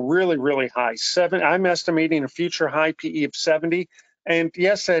 These are really, really high. I'm estimating a future high PE of 70. And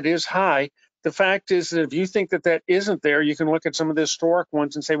yes, that is high. The fact is that if you think that that isn't there, you can look at some of the historic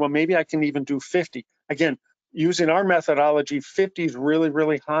ones and say, well, maybe I can even do 50. Again, using our methodology, 50 is really,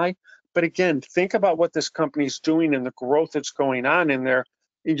 really high. But again, think about what this company is doing and the growth that's going on in there.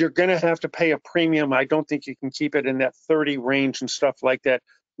 You're going to have to pay a premium. I don't think you can keep it in that 30 range and stuff like that.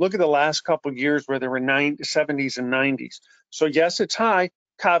 Look at the last couple of years where there were 70s and 90s. So yes, it's high,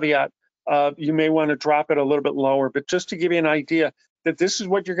 caveat. You may want to drop it a little bit lower, but just to give you an idea, that this is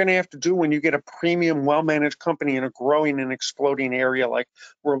what you're going to have to do when you get a premium, well-managed company in a growing and exploding area like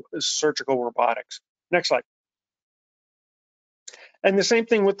surgical robotics. Next slide. And the same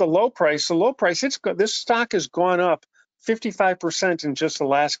thing with the low price. The low price, this stock has gone up 55% in just the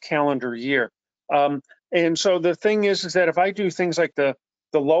last calendar year. And so the thing is that if I do things like the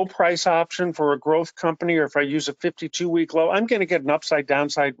low price option for a growth company, or if I use a 52-week low, I'm going to get an upside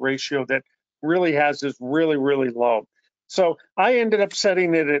downside ratio that really has this really, really low. So I ended up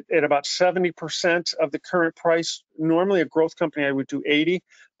setting it at about 70% of the current price. Normally a growth company, I would do 80,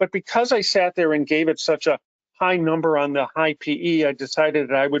 but because I sat there and gave it such a high number on the high PE, I decided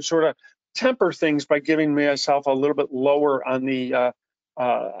that I would sort of temper things by giving myself a little bit lower on the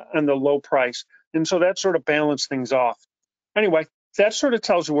low price. And so that sort of balanced things off. Anyway, that sort of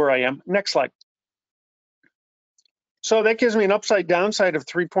tells you where I am. Next slide. So that gives me an upside downside of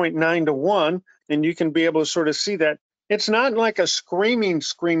 3.9 to 1, and you can be able to sort of see that. It's not like a screaming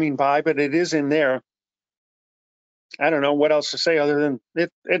buy, but it is in there. I don't know what else to say other than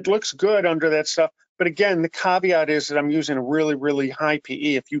it looks good under that stuff. But again, the caveat is that I'm using a really, really high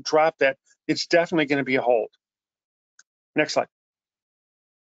PE. If you drop that, it's definitely going to be a hold. Next slide.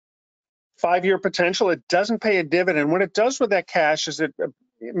 5-year potential. It doesn't pay a dividend. What it does with that cash is it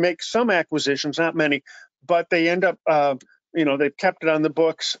makes some acquisitions, not many, but they end up, they've kept it on the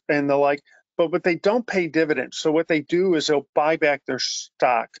books and the like, but they don't pay dividends. So what they do is they'll buy back their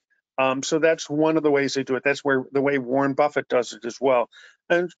stock. So that's one of the ways they do it. That's the way Warren Buffett does it as well.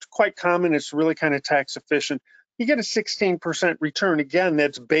 And it's quite common. It's really kind of tax efficient. You get a 16% return. Again,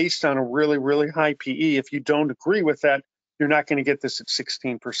 that's based on a really, really high PE. If you don't agree with that, you're not going to get this at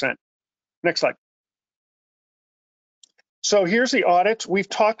 16%. Next slide. So here's the audit. We've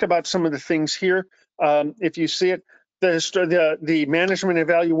talked about some of the things here. If you see it, the management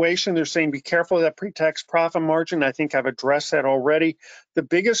evaluation, they're saying be careful of that pre-tax profit margin. I think I've addressed that already. The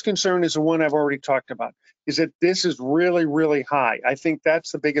biggest concern is the one I've already talked about, is that this is really, really high. I think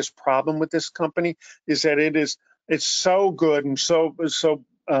that's the biggest problem with this company, is that it's so good and so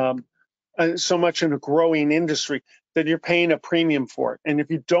much in a growing industry that you're paying a premium for it. And if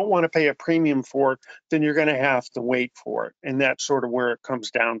you don't want to pay a premium for it, then you're going to have to wait for it. And that's sort of where it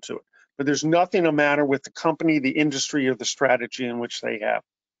comes down to it. But there's nothing the matter with the company, the industry, or the strategy in which they have.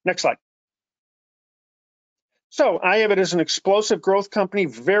 Next slide. So I have it as an explosive growth company,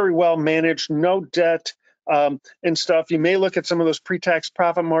 very well managed, no debt and stuff. You may look at some of those pre-tax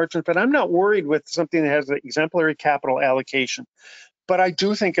profit margins, but I'm not worried with something that has an exemplary capital allocation. But I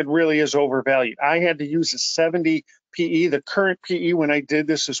do think it really is overvalued. I had to use a 70 PE. The current PE when I did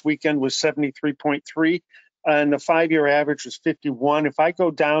this weekend was 73.3. and the 5-year average was 51. If I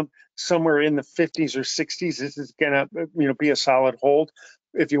go down somewhere in the 50s or 60s, this is going to be a solid hold.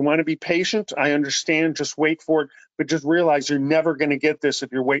 If you want to be patient, I understand, just wait for it, but just realize you're never going to get this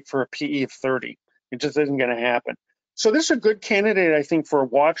if you wait for a PE of 30. It just isn't going to happen. So this is a good candidate, I think, for a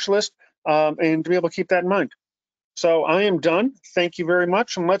watch list, and to be able to keep that in mind. So I am done. Thank you very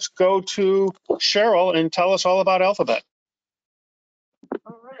much. And let's go to Cheryl and tell us all about Alphabet.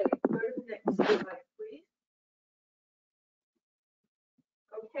 All right, go to the next slide, please.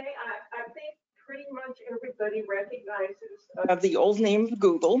 Okay, I think pretty much everybody recognizes the old name of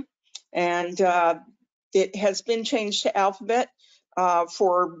Google, and it has been changed to Alphabet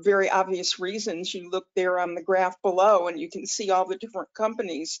for very obvious reasons. You look there on the graph below, and you can see all the different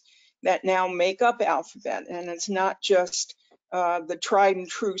companies that now make up Alphabet, and it's not just the tried and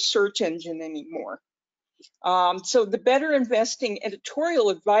true search engine anymore. So the Better Investing Editorial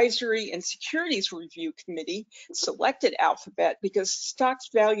Advisory and Securities Review Committee selected Alphabet because stock's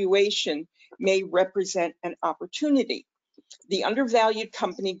valuation may represent an opportunity. The undervalued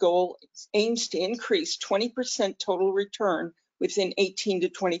company goal aims to increase 20% total return within 18 to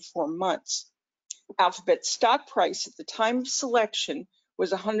 24 months. Alphabet's stock price at the time of selection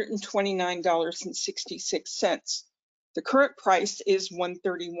was $129.66. The current price is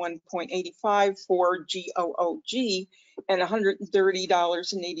 $131.85 for GOOG and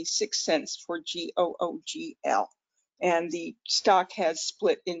 $130.86 for GOOGL. And the stock has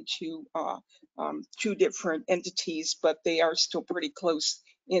split into two different entities, but they are still pretty close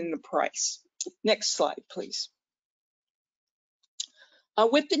in the price. Next slide, please.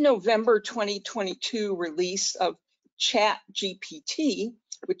 With the November 2022 release of ChatGPT,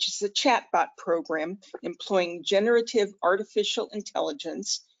 which is a chatbot program employing generative artificial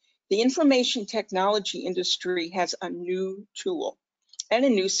intelligence, the information technology industry has a new tool and a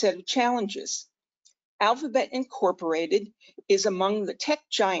new set of challenges. Alphabet Incorporated is among the tech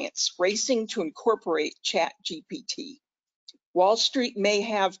giants racing to incorporate ChatGPT. Wall Street may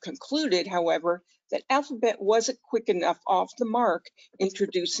have concluded, however, that Alphabet wasn't quick enough off the mark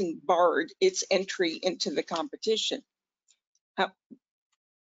introducing Bard, its entry into the competition.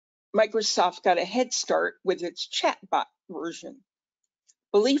 Microsoft got a head start with its chatbot version.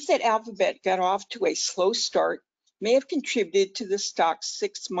 Belief that Alphabet got off to a slow start may have contributed to the stock's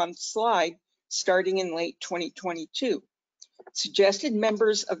 6-month slide starting in late 2022. Suggested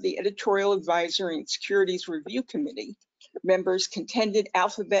members of the Editorial Advisory and Securities Review Committee members contended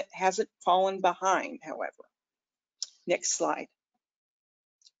Alphabet hasn't fallen behind, however. Next slide.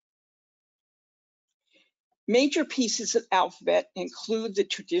 Major pieces of Alphabet include the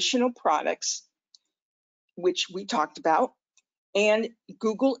traditional products, which we talked about, and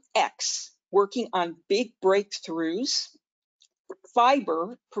Google X, working on big breakthroughs,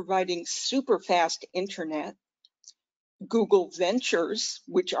 Fiber, providing super fast internet, Google Ventures,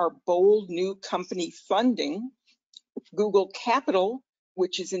 which are bold new company funding, Google Capital,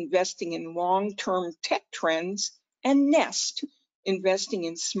 which is investing in long-term tech trends, and Nest, investing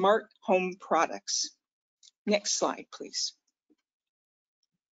in smart home products. Next slide, please.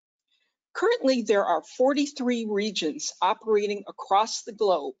 Currently, there are 43 regions operating across the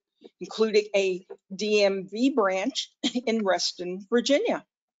globe, including a DMV branch in Reston, Virginia.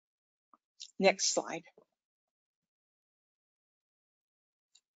 Next slide.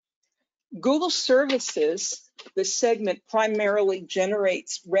 Google Services, the segment primarily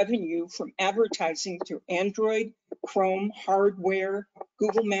generates revenue from advertising through Android, Chrome, hardware,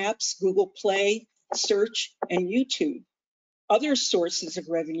 Google Maps, Google Play, Search, and YouTube. Other sources of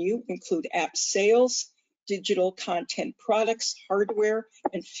revenue include app sales, digital content products, hardware,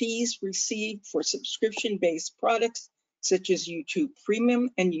 and fees received for subscription-based products such as YouTube Premium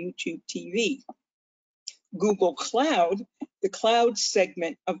and YouTube TV. Google Cloud, the cloud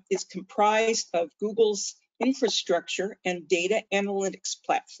segment is comprised of Google's infrastructure and data analytics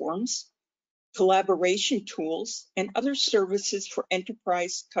platforms, collaboration tools, and other services for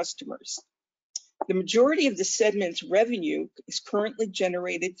enterprise customers. The majority of the segment's revenue is currently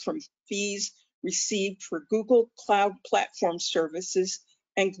generated from fees received for Google Cloud Platform Services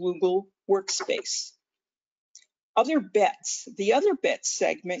and Google Workspace. The other bets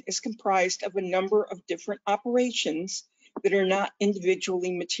segment is comprised of a number of different operations that are not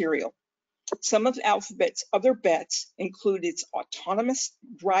individually material. Some of Alphabet's other bets include its autonomous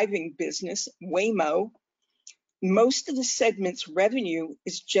driving business, Waymo. Most of the segment's revenue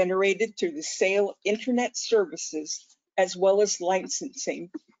is generated through the sale of internet services, as well as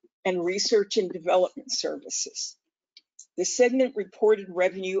licensing and research and development services. The segment reported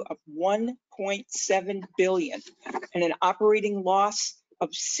revenue of $1.7 billion and an operating loss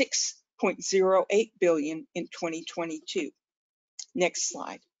of $6 $0.08 billion in 2022. Next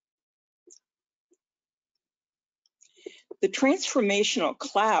slide. The transformational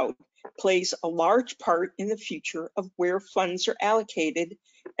cloud plays a large part in the future of where funds are allocated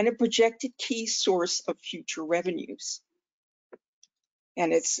and a projected key source of future revenues.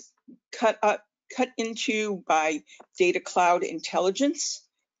 And it's cut into by data cloud intelligence,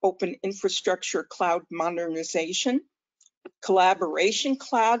 open infrastructure cloud modernization, collaboration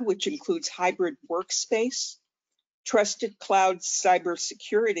cloud, which includes hybrid workspace, trusted cloud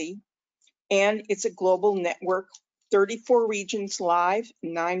cybersecurity, and it's a global network, 34 regions live,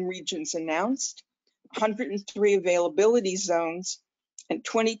 9 regions announced, 103 availability zones, and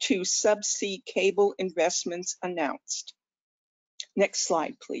 22 subsea cable investments announced. Next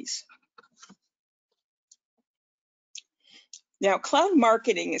slide, please. Now, cloud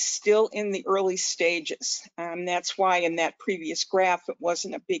marketing is still in the early stages. That's why in that previous graph, it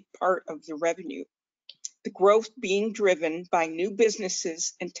wasn't a big part of the revenue. The growth being driven by new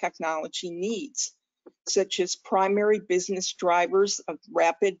businesses and technology needs, such as primary business drivers of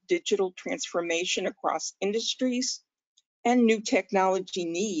rapid digital transformation across industries, and new technology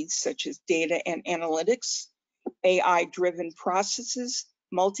needs such as data and analytics, AI-driven processes,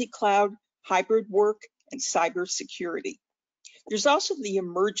 multi-cloud, hybrid work, and cybersecurity. There's also the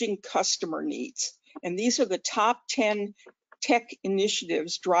emerging customer needs, and these are the top 10 tech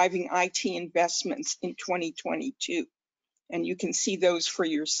initiatives driving IT investments in 2022, and you can see those for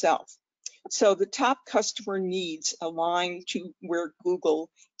yourself. So the top customer needs align to where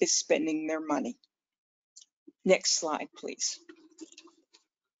Google is spending their money. Next slide, please.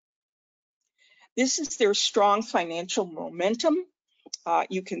 This is their strong financial momentum.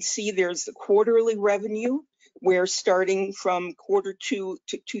 You can see there's the quarterly revenue, where starting from quarter 2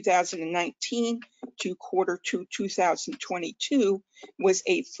 to 2019 to quarter 2 2022 was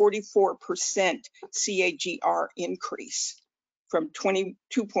a 44% CAGR increase from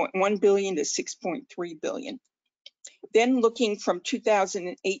 22.1 billion to 6.3 billion. Then looking from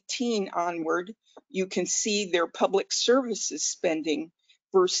 2018 onward, you can see their public services spending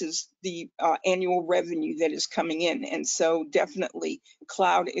versus the annual revenue that is coming in. And so definitely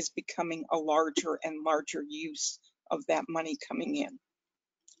cloud is becoming a larger and larger use of that money coming in.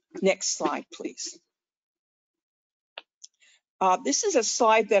 Next slide, please. This is a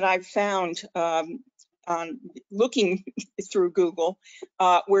slide that I found on looking through Google,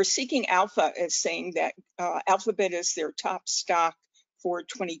 where Seeking Alpha is saying that Alphabet is their top stock for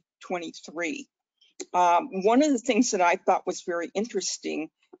 2023. One of the things that I thought was very interesting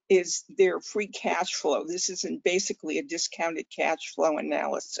is their free cash flow. This is basically a discounted cash flow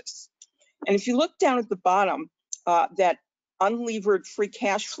analysis. And if you look down at the bottom, that unlevered free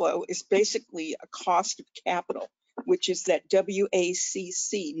cash flow is basically a cost of capital, which is that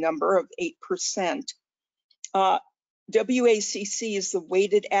WACC number of 8%. WACC is the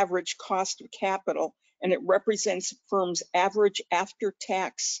weighted average cost of capital, and it represents a firm's average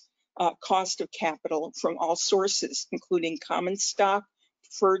after-tax cost of capital from all sources, including common stock,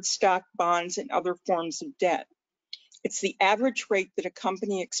 preferred stock, bonds, and other forms of debt. It's the average rate that a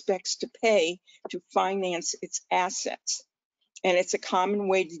company expects to pay to finance its assets. And it's a common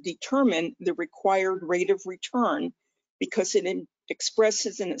way to determine the required rate of return because it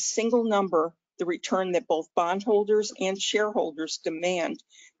expresses in a single number the return that both bondholders and shareholders demand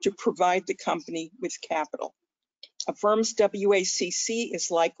to provide the company with capital. A firm's WACC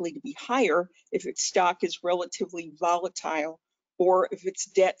is likely to be higher if its stock is relatively volatile or if its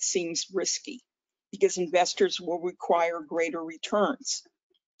debt seems risky, because investors will require greater returns.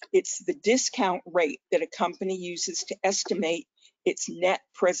 It's the discount rate that a company uses to estimate its net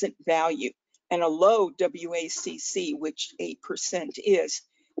present value, and a low WACC, which 8% is,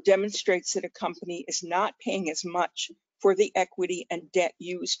 demonstrates that a company is not paying as much for the equity and debt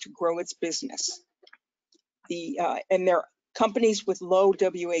used to grow its business. And their companies with low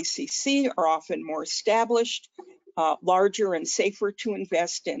WACC are often more established, larger and safer to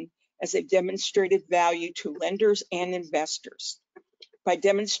invest in, as they've demonstrated value to lenders and investors. By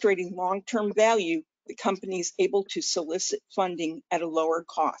demonstrating long-term value, the company is able to solicit funding at a lower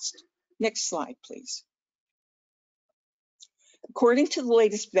cost. Next slide, please. According to the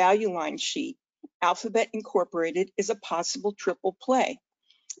latest value line sheet, Alphabet Incorporated is a possible triple play.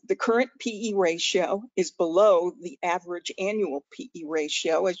 The current PE ratio is below the average annual PE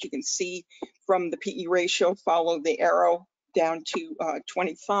ratio. As you can see from the PE ratio, follow the arrow down to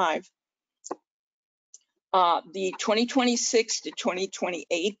 25. The 2026 to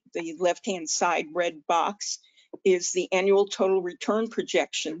 2028, the left-hand side red box, is the annual total return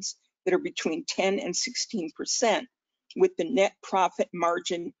projections that are between 10 and 16%. with the net profit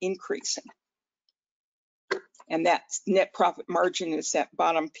margin increasing. And that net profit margin is that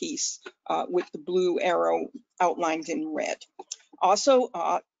bottom piece with the blue arrow outlined in red. Also,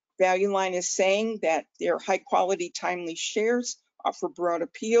 Value Line is saying that their high quality, timely shares offer broad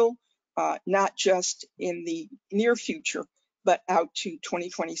appeal, not just in the near future, but out to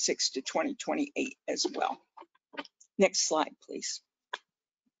 2026 to 2028 as well. Next slide, please.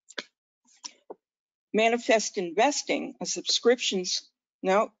 Manifest Investing, a subscriptions.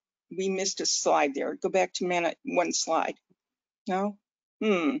 No, we missed a slide there. Go back to one slide. No?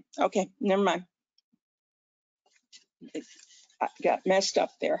 Okay, never mind. It got messed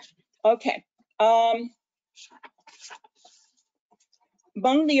up there. Okay. Among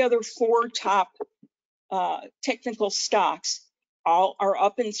the other 4 top technical stocks, all are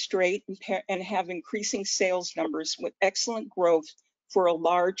up and straight and have increasing sales numbers with excellent growth for a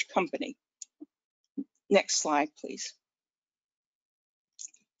large company. Next slide, please.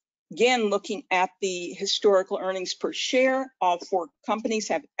 Again, looking at the historical earnings per share, all 4 companies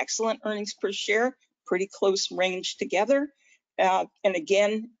have excellent earnings per share, pretty close range together. And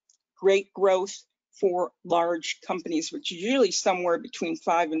again, great growth for large companies, which is usually somewhere between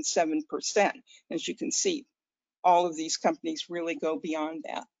 5 and 7%. As you can see, all of these companies really go beyond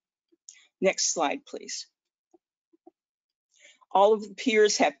that. Next slide, please. All of the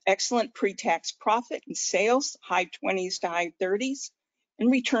peers have excellent pre-tax profit and sales, high 20s to high 30s. And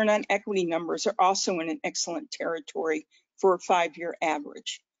return on equity numbers are also in an excellent territory for a 5-year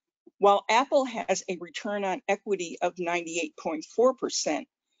average. While Apple has a return on equity of 98.4%,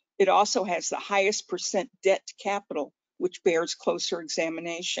 it also has the highest percent debt to capital, which bears closer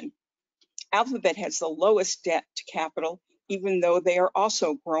examination. Alphabet has the lowest debt to capital, even though they are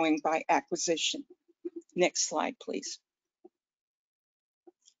also growing by acquisition. Next slide, please.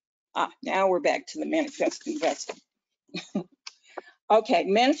 Now we're back to the Manifest Investing. Okay,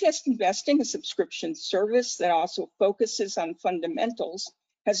 Manifest Investing, a subscription service that also focuses on fundamentals,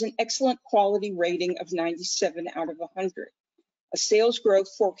 has an excellent quality rating of 97 out of 100, a sales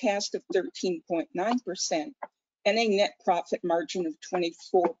growth forecast of 13.9%, and a net profit margin of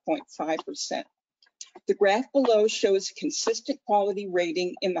 24.5%. The graph below shows a consistent quality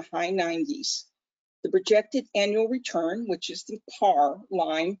rating in the high 90s. The projected annual return, which is the PAR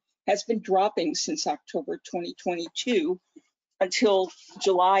line, has been dropping since October 2022 until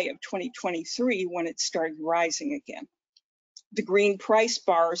July of 2023 when it started rising again. The green price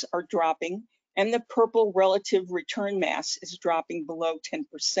bars are dropping and the purple relative return mass is dropping below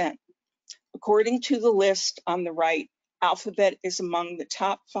 10%. According to the list on the right, Alphabet is among the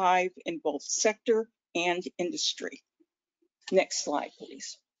top 5 in both sector and industry. Next slide,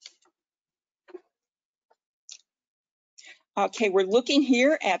 please. Okay, we're looking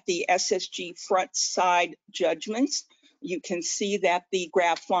here at the ISSRG front side judgments. You can see that the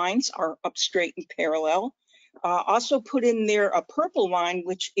graph lines are up straight and parallel. Also put in there a purple line,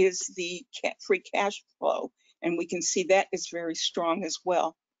 which is the free cash flow, and we can see that is very strong as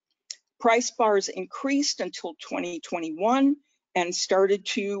well. Price bars increased until 2021 and started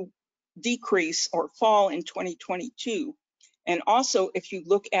to decrease or fall in 2022. And also, if you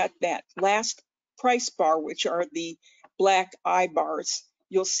look at that last price bar, which are the black eye bars,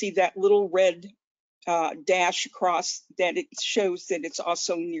 you'll see that little red dash across that it shows that it's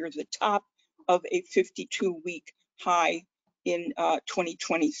also near the top of a 52-week high in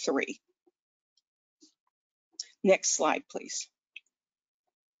 2023. Next slide, please.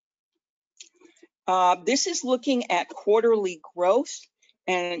 This is looking at quarterly growth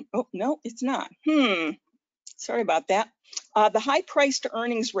and, oh, no, it's not. Sorry about that. The high price to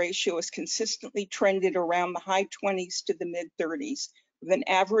earnings ratio is consistently trended around the high 20s to the mid 30s with an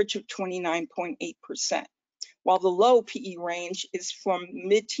average of 29.8%, while the low PE range is from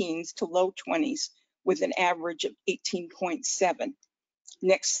mid-teens to low 20s with an average of 18.7.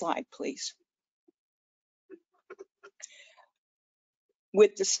 Next slide, please.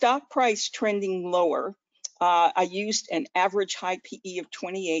 With the stock price trending lower, I used an average high PE of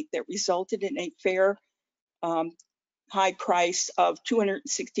 28 that resulted in a fair high price of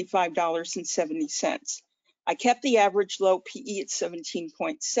 $265.70. I kept the average low PE at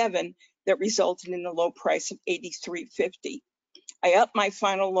 17.7 that resulted in a low price of $83.50. I upped my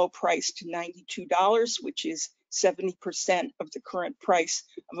final low price to $92, which is 70% of the current price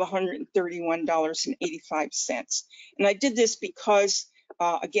of $131.85. And I did this because,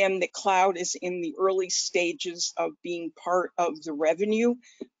 again, the cloud is in the early stages of being part of the revenue.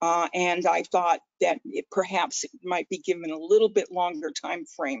 And I thought that perhaps it might be given a little bit longer time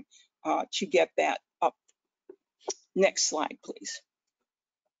frame to get that up. Next slide, please.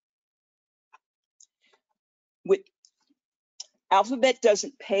 Alphabet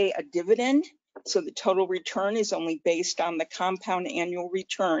doesn't pay a dividend, so the total return is only based on the compound annual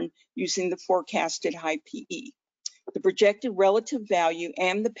return using the forecasted high PE. The projected relative value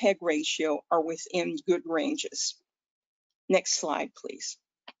and the PEG ratio are within good ranges. Next slide, please.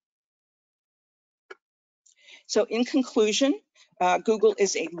 So in conclusion, Google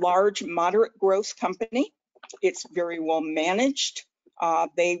is a large, moderate growth company. It's very well managed.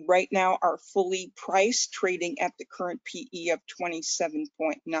 They right now are fully priced, trading at the current PE of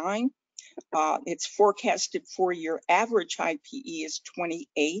 27.9. Its forecasted 4-year average high PE is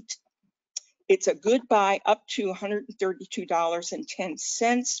 28. It's a good buy up to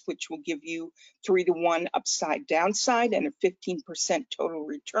 $132.10, which will give you 3-to-1 upside downside and a 15% total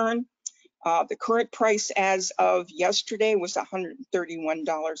return. The current price as of yesterday was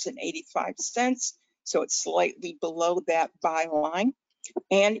 $131.85, so it's slightly below that buy line.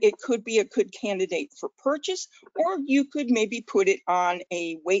 And it could be a good candidate for purchase, or you could maybe put it on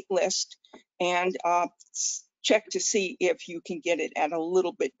a wait list and check to see if you can get it at a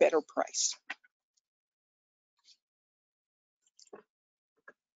little bit better price.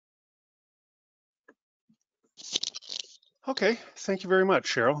 Okay, thank you very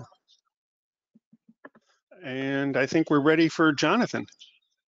much, Cheryl. And I think we're ready for Jonathan.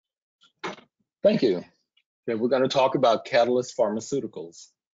 Thank you. Okay, we're going to talk about Catalyst Pharmaceuticals.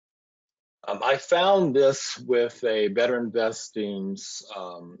 I found this with a Better Investing's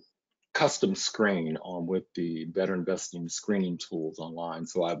custom screen with the Better Investing screening tools online.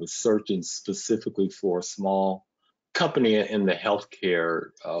 So I was searching specifically for a small company in the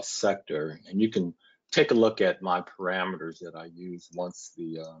healthcare sector, and you can take a look at my parameters that I use once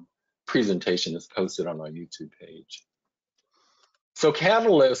the presentation is posted on our YouTube page. So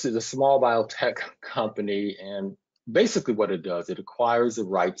Catalyst is a small biotech company, and basically what it does, it acquires the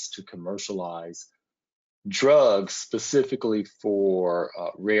rights to commercialize drugs specifically for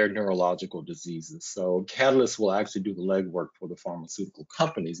rare neurological diseases. So Catalyst will actually do the legwork for the pharmaceutical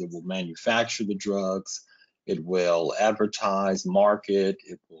companies. It will manufacture the drugs, it will advertise, market,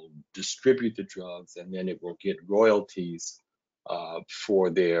 it will distribute the drugs, and then it will get royalties for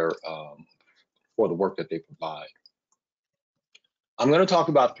the work that they provide. I'm going to talk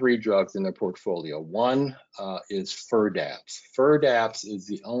about 3 drugs in their portfolio. One is Firdapse. Firdapse is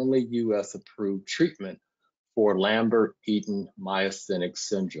the only US approved treatment for Lambert-Eaton myasthenic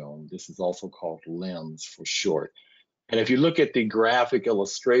syndrome. This is also called LEMS for short. And if you look at the graphic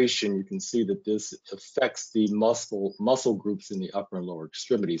illustration, you can see that this affects the muscle groups in the upper and lower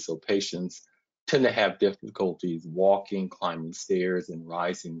extremities. So patients tend to have difficulties walking, climbing stairs, and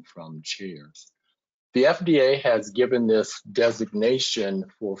rising from chairs. The FDA has given this designation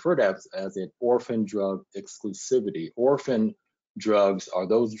for Firdapse as an orphan drug exclusivity. Orphan drugs are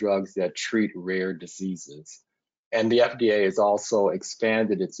those drugs that treat rare diseases. And the FDA has also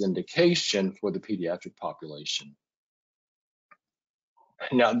expanded its indication for the pediatric population.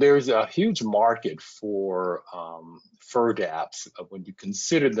 Now, there's a huge market for Firdapse. When you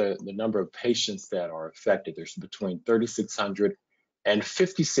consider the number of patients that are affected, there's between 3,600 and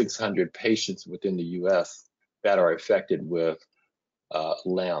 5,600 patients within the US that are affected with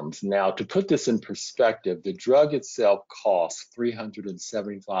LEMS. Now, to put this in perspective, the drug itself costs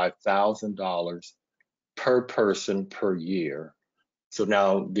 $375,000 per person per year. So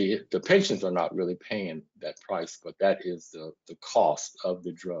now the patients are not really paying that price, but that is the cost of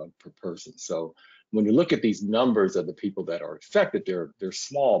the drug per person. So when you look at these numbers of the people that are affected, they're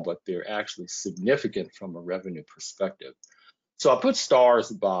small, but they're actually significant from a revenue perspective. So I put stars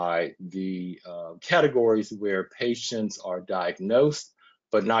by the categories where patients are diagnosed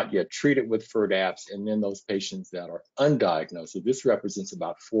but not yet treated with Firdapse, and then those patients that are undiagnosed. So this represents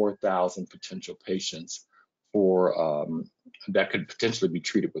about 4,000 potential patients that could potentially be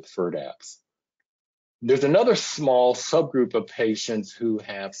treated with Firdapse. There's another small subgroup of patients who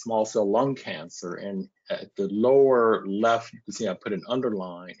have small cell lung cancer, and at the lower left, you can see I put an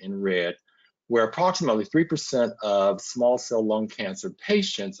underline in red, where approximately 3% of small cell lung cancer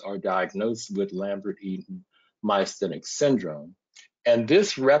patients are diagnosed with Lambert-Eaton myasthenic syndrome. And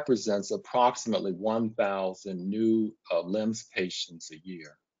this represents approximately 1,000 new LEMS patients a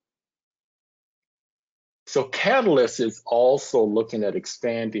year. So Catalyst is also looking at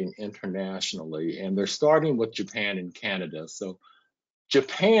expanding internationally, and they're starting with Japan and Canada. So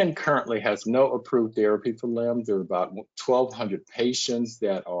Japan currently has no approved therapy for LEMS. There are about 1,200 patients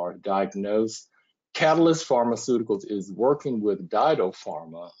that are diagnosed. Catalyst Pharmaceuticals is working with Daito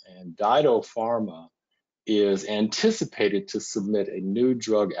Pharma, and Daito Pharma is anticipated to submit a new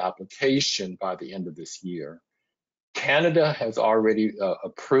drug application by the end of this year. Canada has already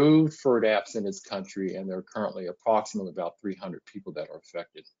approved FIRDAPSE in its country, and there are currently approximately about 300 people that are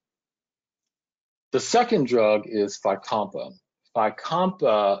affected. The second drug is Fycompa.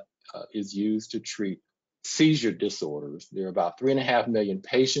 Fycompa is used to treat seizure disorders. There are about 3.5 million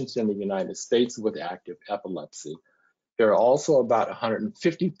patients in the United States with active epilepsy. There are also about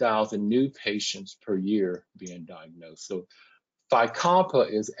 150,000 new patients per year being diagnosed. So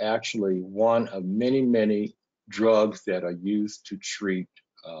Fycompa is actually one of many, many drugs that are used to treat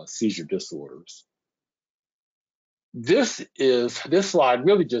seizure disorders. This slide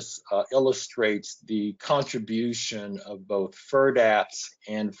really just illustrates the contribution of both FIRDAPSE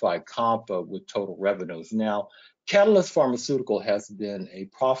and Fycompa with total revenues. Now, Catalyst Pharmaceutical has been a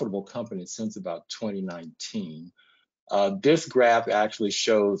profitable company since about 2019. This graph actually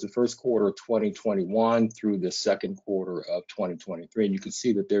shows the first quarter of 2021 through the second quarter of 2023. And you can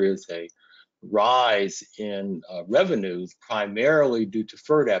see that there is a rise in revenues primarily due to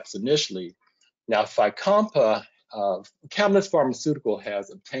FIRDAPSE initially. Now, Fycompa, Catalyst Pharmaceutical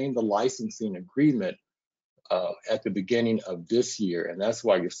has obtained the licensing agreement at the beginning of this year. And that's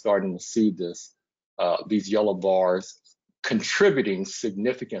why you're starting to see this, these yellow bars contributing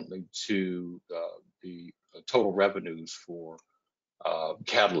significantly to the total revenues for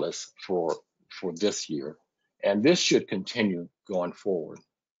Catalyst for this year. And this should continue going forward.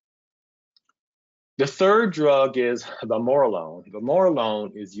 The third drug is vamorolone.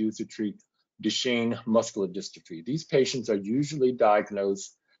 Vamorolone is used to treat Duchenne muscular dystrophy. These patients are usually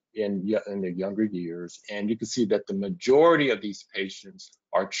diagnosed in their younger years, and you can see that the majority of these patients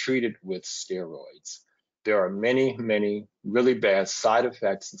are treated with steroids. There are many, many really bad side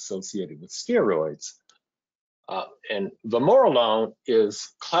effects associated with steroids. And vamorolone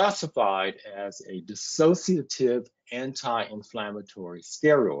is classified as a dissociative anti-inflammatory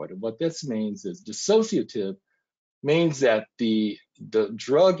steroid. And what this means is dissociative means that the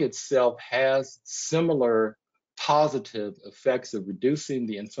drug itself has similar positive effects of reducing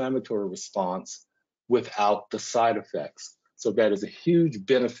the inflammatory response without the side effects. So that is a huge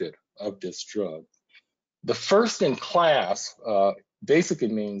benefit of this drug. The first in class basically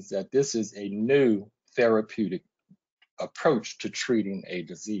means that this is a new therapeutic approach to treating a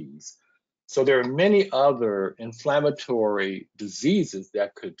disease. So there are many other inflammatory diseases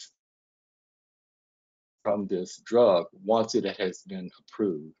that could from this drug once it has been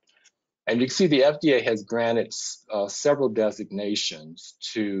approved. And you can see the FDA has granted several designations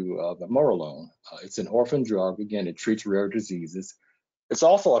to vamorolone. It's an orphan drug. Again, it treats rare diseases. It's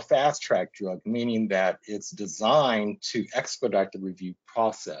also a fast track drug, meaning that it's designed to expedite the review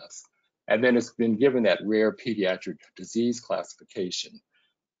process. And then it's been given that rare pediatric disease classification.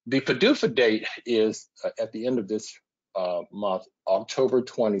 The PDUFA date is at the end of this month, October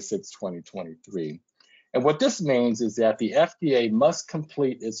 26, 2023. And what this means is that the FDA must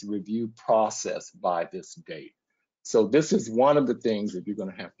complete its review process by this date. So this is one of the things that you're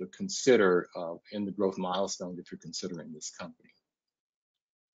going to have to consider in the growth milestone if you're considering this company.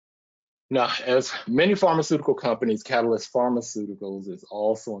 Now, as many pharmaceutical companies, Catalyst Pharmaceuticals is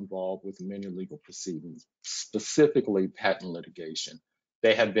also involved with many legal proceedings, specifically patent litigation.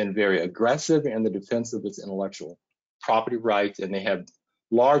 They have been very aggressive in the defense of its intellectual property rights, and they have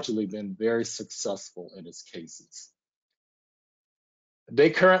largely been very successful in its cases.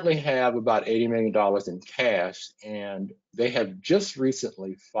 They currently have about $80 million in cash, and they have just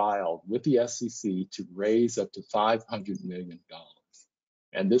recently filed with the SEC to raise up to $500 million.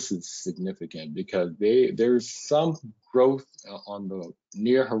 And this is significant because there's some growth on the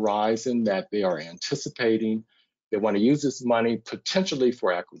near horizon that they are anticipating. They want to use this money potentially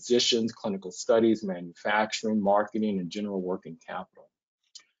for acquisitions, clinical studies, manufacturing, marketing, and general working capital.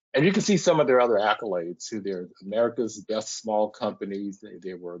 And you can see some of their other accolades. They're America's Best Small Companies.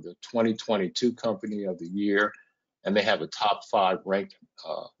 They were the 2022 Company of the Year, and they have a top 5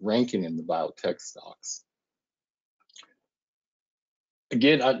 ranking in the biotech stocks.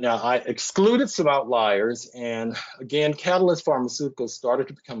 Again, now I excluded some outliers, and again, Catalyst Pharmaceuticals started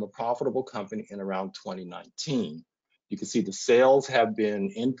to become a profitable company in around 2019. You can see the sales have been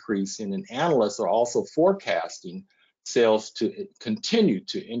increasing, and analysts are also forecasting sales to continue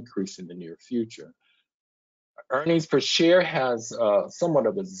to increase in the near future. Earnings per share has somewhat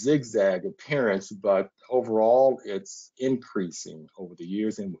of a zigzag appearance, but overall it's increasing over the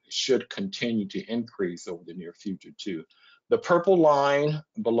years and should continue to increase over the near future too. The purple line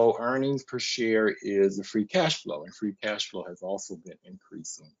below earnings per share is the free cash flow, and free cash flow has also been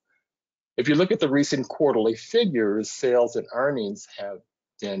increasing. If you look at the recent quarterly figures, sales and earnings have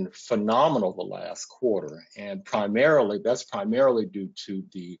been phenomenal the last quarter, and that's primarily due to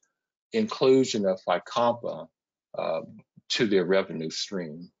the inclusion of Fycompa to their revenue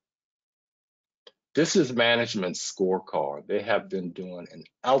stream. This is management's scorecard. They have been doing an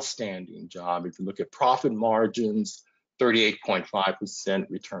outstanding job. If you look at profit margins, 38.5%,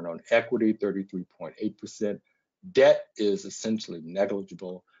 return on equity, 33.8%. Debt is essentially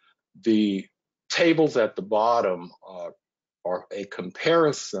negligible. The tables at the bottom are a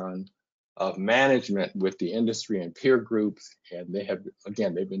comparison of management with the industry and peer groups, and they have,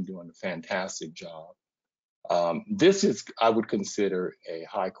 again, they've been doing a fantastic job. This is, I would consider, a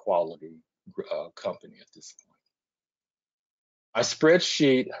high quality company at this point. Our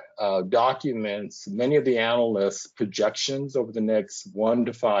spreadsheet documents many of the analysts' projections over the next 1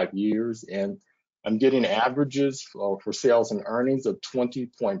 to 5 years, and I'm getting averages for sales and earnings of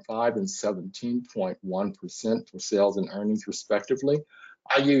 20.5 and 17.1% for sales and earnings respectively.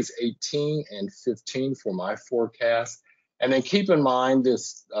 I use 18 and 15 for my forecast. And then keep in mind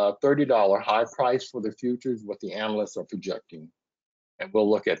this $30 high price for the future is what the analysts are projecting. And we'll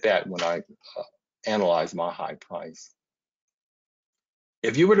look at that when I analyze my high price.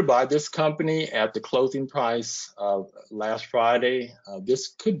 If you were to buy this company at the closing price last Friday, this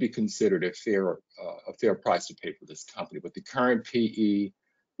could be considered a fair price to pay for this company. With the current PE,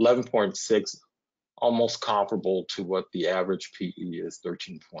 11.6, almost comparable to what the average PE is,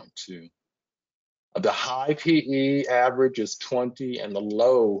 13.2. The high PE average is 20, and the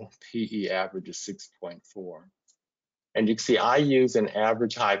low PE average is 6.4. And you can see I use an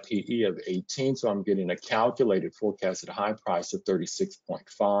average high PE of 18, so I'm getting a calculated forecasted high price of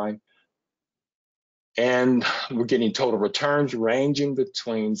 36.5. And we're getting total returns ranging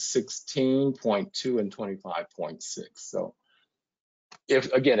between 16.2 and 25.6. So if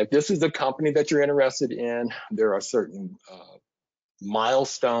this is the company that you're interested in, there are certain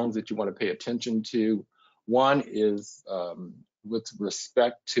milestones that you want to pay attention to. One is with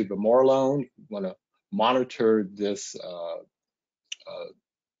respect to the vamorolone, you want to monitor this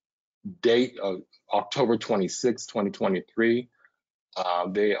date of October 26, 2023.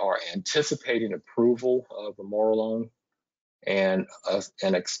 They are anticipating approval of vamorolone and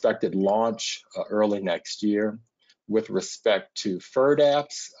an expected launch early next year. With respect to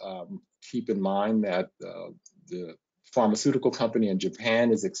FIRDAPSE, keep in mind that the pharmaceutical company in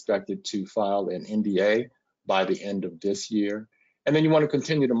Japan is expected to file an NDA by the end of this year. And then you want to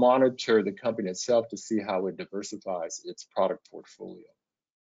continue to monitor the company itself to see how it diversifies its product portfolio.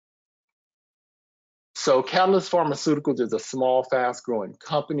 So Catalyst Pharmaceuticals is a small, fast-growing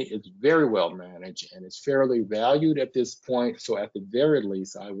company. It's very well managed and is fairly valued at this point. So at the very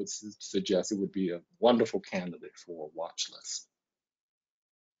least, I would suggest it would be a wonderful candidate for a watch list.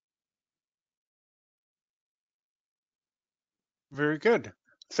 Very good.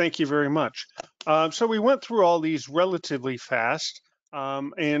 Thank you very much. So we went through all these relatively fast.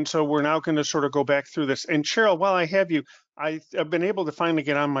 And so we're now going to sort of go back through this. And Cheryl, while I have you, I've been able to finally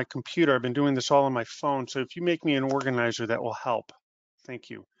get on my computer. I've been doing this all on my phone. So if you make me an organizer, that will help. Thank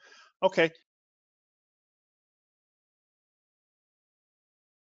you. Okay.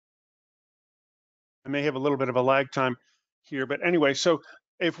 I may have a little bit of a lag time here, but anyway, so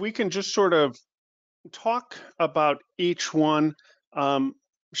if we can just sort of talk about each one.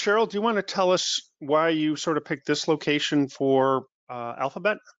 Cheryl, do you want to tell us why you sort of picked this location for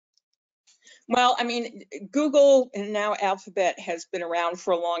Alphabet? Well, I mean, Google and now Alphabet has been around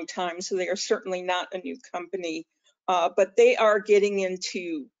for a long time, so they are certainly not a new company, but they are getting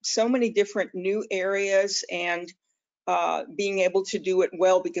into so many different new areas and being able to do it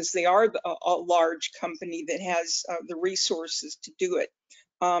well because they are a large company that has the resources to do it.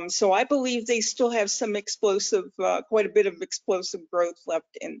 So I believe they still have some explosive, quite a bit of explosive growth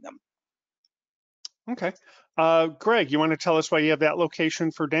left in them. Okay. Greg, you want to tell us why you have that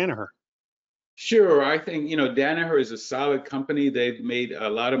location for Danaher? Sure. I think, Danaher is a solid company. They've made a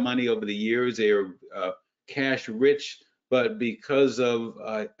lot of money over the years. They are cash rich, but because of,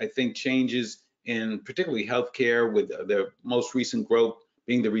 I think, changes in particularly healthcare with their most recent growth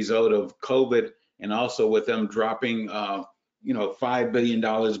being the result of COVID, and also with them dropping, $5 billion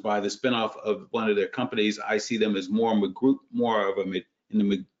by the spinoff of one of their companies, I see them as more of in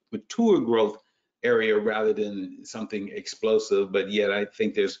the mature growth area rather than something explosive. But yet I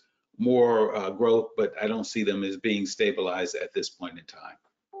think there's more growth, but I don't see them as being stabilized at this point in time.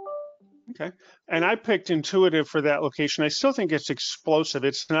 Okay. And I picked Intuitive for that location. I still think it's explosive.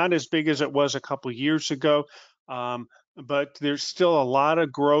 It's not as big as it was a couple years ago, but there's still a lot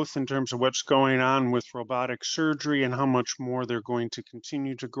of growth in terms of what's going on with robotic surgery and how much more they're going to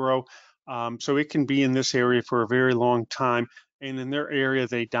continue to grow. So it can be in this area for a very long time. And in their area,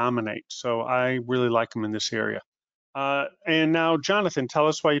 they dominate. So I really like them in this area. And now, Jonathan, tell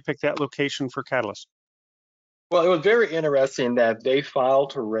us why you picked that location for Catalyst. Well, it was very interesting that they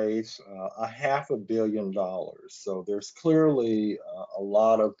filed to raise $500 million. So there's clearly a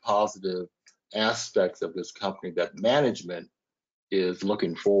lot of positive aspects of this company that management is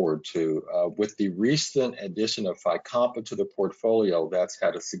looking forward to. With the recent addition of Fycompa to the portfolio, that's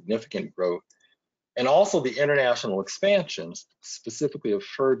had a significant growth. And also the international expansion, specifically of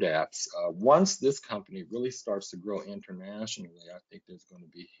FIRDAPSE. Once this company really starts to grow internationally, I think there's going to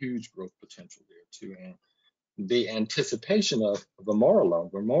be huge growth potential there too. And the anticipation of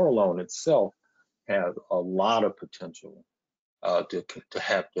vamorolone itself has a lot of potential to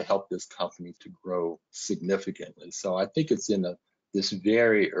help this company to grow significantly. So I think it's in this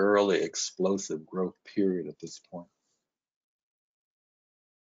very early explosive growth period at this point.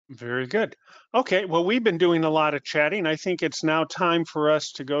 Very good. Okay, well, we've been doing a lot of chatting. I think it's now time for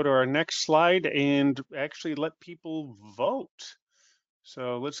us to go to our next slide and actually let people vote.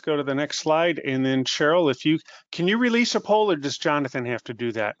 So let's go to the next slide. And then Cheryl, can you release a poll, or does Jonathan have to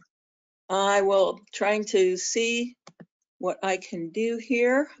do that? I will trying to see what I can do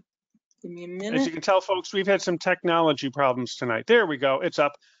here. Give me a As you minute. can tell, folks, we've had some technology problems tonight. There we go. It's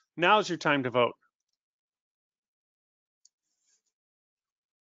up. Now's your time to vote.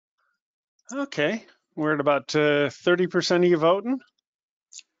 Okay, we're at about 30% of you voting.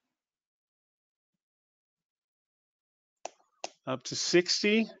 Up to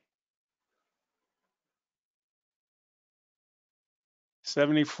 60.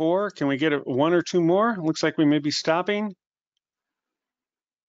 74. Can we get one or two more? Looks like we may be stopping.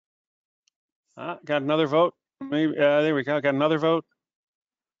 Got another vote. Maybe there we go. Got another vote.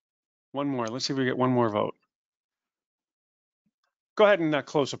 One more. Let's see if we get one more vote. Go ahead and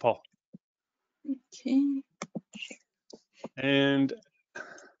close the poll. Okay. And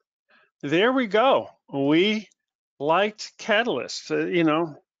there we go. We liked Catalyst.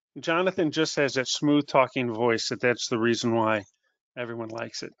 Jonathan just has that smooth talking voice. That's the reason why everyone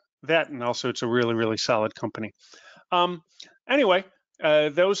likes it. That, and also it's a really, really solid company. Anyway,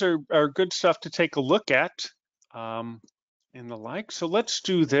 those are good stuff to take a look at and the like. So let's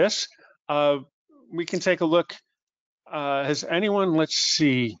do this. We can take a look. Has anyone, let's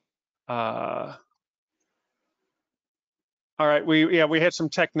see. All right, we had some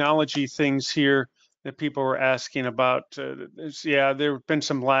technology things here that people were asking about. Yeah, there have been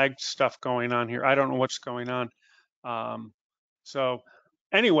some lagged stuff going on here. I don't know what's going on. So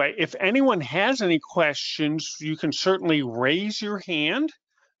anyway, if anyone has any questions, you can certainly raise your hand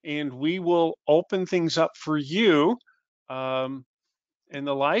and we will open things up for you and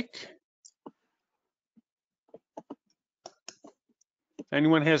the like.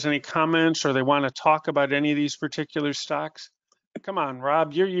 Anyone has any comments or they want to talk about any of these particular stocks? Come on,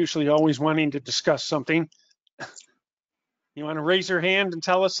 Rob, you're usually always wanting to discuss something. You want to raise your hand and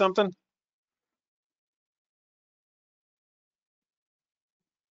tell us something?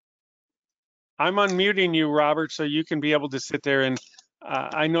 I'm unmuting you, Robert, so you can be able to sit there and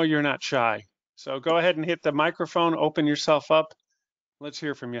I know you're not shy. So go ahead and hit the microphone, open yourself up. Let's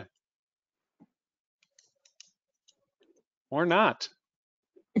hear from you. Or not.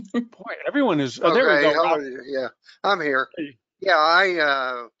 Boy, everyone is, oh, there we go, Rob. Yeah, I'm here. Yeah,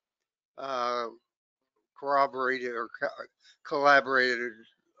 I corroborated or collaborated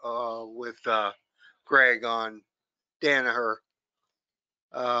with Greg on Danaher.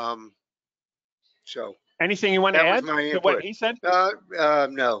 So anything you want to add to what he said?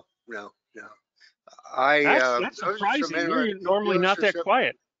 No. That's surprising. You're normally not that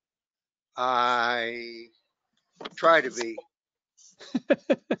quiet. I try to be.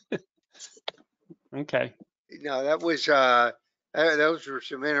 Okay. No, those were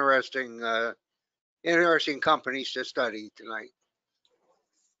some interesting companies to study tonight.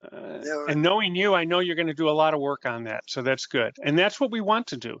 And knowing you, I know you're going to do a lot of work on that. So that's good. And that's what we want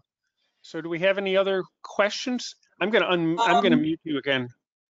to do. So do we have any other questions? I'm going to mute you again,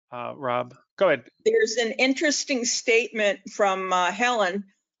 Rob. Go ahead. There's an interesting statement from Helen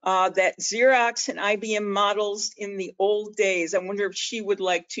that Xerox and IBM models in the old days. I wonder if she would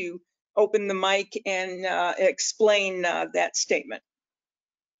like to open the mic and explain that statement.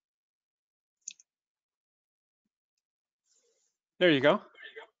 There you go.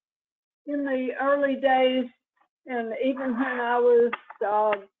 In the early days, and even when I was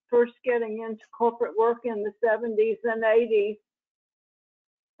first getting into corporate work in the 70s and 80s,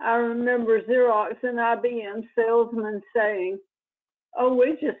 I remember Xerox and IBM salesmen saying, "Oh,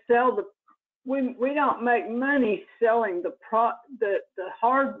 we just sell we don't make money selling the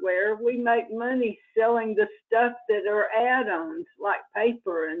hardware. We make money selling the stuff that are add-ons like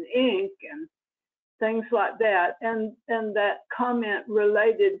paper and ink and things like that." And that comment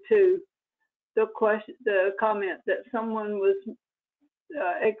related to the comment that someone was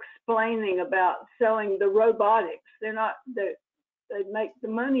explaining about selling the robotics. They're not, they make the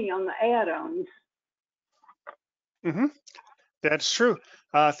money on the add-ons. Mm-hmm. That's true.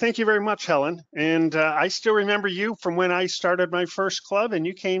 Thank you very much, Helen. And I still remember you from when I started my first club, and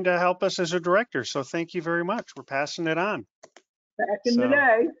you came to help us as a director. So thank you very much. We're passing it on. Back in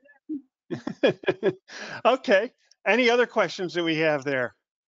the day. Okay. Any other questions that we have there?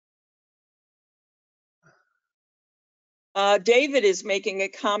 David is making a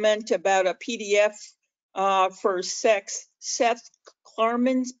comment about a PDF for Seth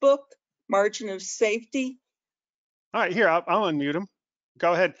Klarman's book, Margin of Safety. All right, here, I'll unmute him.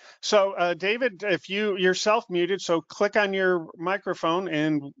 Go ahead. So David, if you're self-muted, so click on your microphone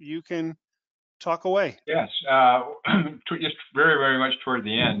and you can talk away. Yes, just very, very much toward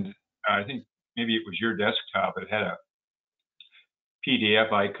the end, I think maybe it was your desktop, it had a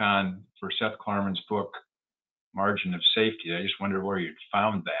PDF icon for Seth Klarman's book, Margin of Safety. I just wondered where you'd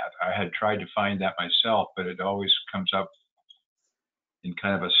found that. I had tried to find that myself, but it always comes up in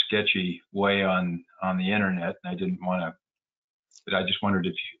kind of a sketchy way on the internet, and I didn't want to, but I just wondered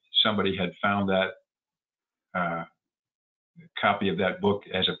if somebody had found that copy of that book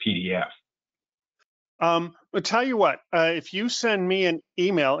as a PDF. I'll tell you what, if you send me an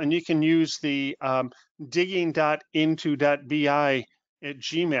email, and you can use the digging.into.bi at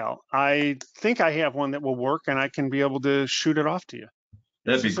Gmail, I think I have one that will work, and I can be able to shoot it off to you.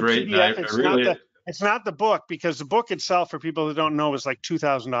 That'd be great. PDF. It's not the book, because the book itself, for people that don't know, is like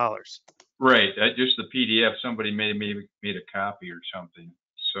 $2,000. Right, just the PDF. Somebody maybe made a copy or something.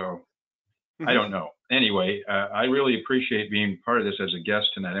 So I don't know. Anyway, I really appreciate being part of this as a guest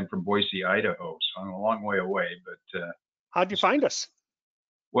tonight. I'm from Boise, Idaho, so I'm a long way away. But how'd you find us?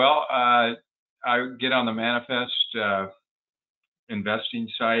 Well, I get on the Manifest investing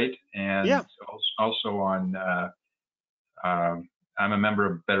site, and also on. I'm a member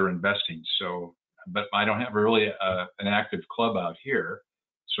of Better Investing, so but I don't have really an active club out here,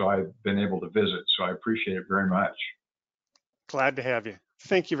 so I've been able to visit. So I appreciate it very much. Glad to have you.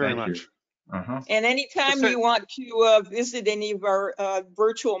 Thank you very much. And anytime you want to visit any of our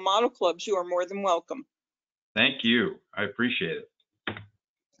virtual model clubs, you are more than welcome. Thank you. I appreciate it.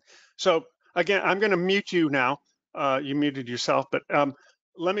 So again, I'm going to mute you now. You muted yourself, but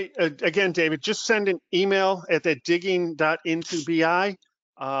let me, again, David, just send an email at that digging.into.bi,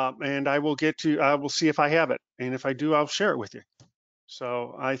 and I will get to, I will see if I have it. And if I do, I'll share it with you.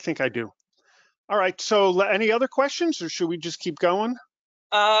 So I think I do. All right. So any other questions, or should we just keep going?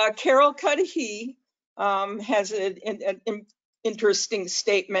 Carol Cudahy has an interesting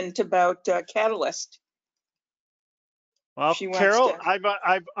statement about Catalyst. Well, Carol,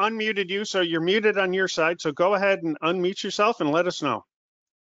 I've unmuted you, so you're muted on your side. So go ahead and unmute yourself and let us know.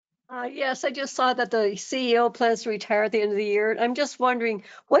 Yes, I just saw that the CEO plans to retire at the end of the year. I'm just wondering,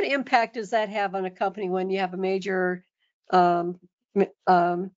 what impact does that have on a company when you have a major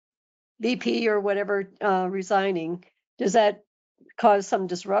VP or whatever resigning? Does that cause some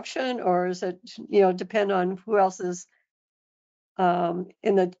disruption, or is it, depend on who else is in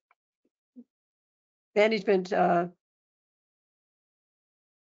the management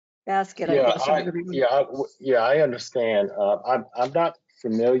basket? I understand. I'm not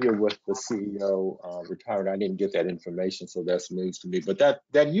familiar with the CEO retired. I didn't get that information, so that's news to me. But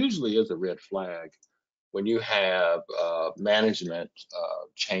that usually is a red flag when you have management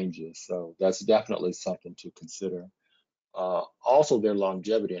changes. So that's definitely something to consider. Also, their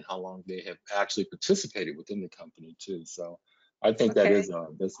longevity and how long they have actually participated within the company too. So I think that's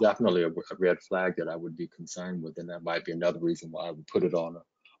definitely a red flag that I would be concerned with, and that might be another reason why I would put it on a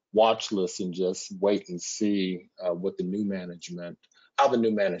watch list and just wait and see what the new management, how the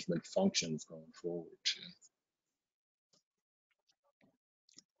new management functions going forward too.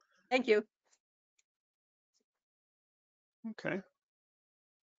 Thank you. Okay.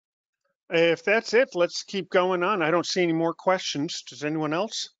 If that's it, let's keep going on. I don't see any more questions. Does anyone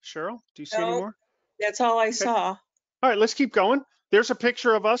else? Cheryl, do you see any more? That's all I saw. All right, let's keep going. There's a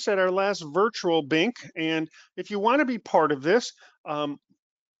picture of us at our last virtual BINC. And if you want to be part of this,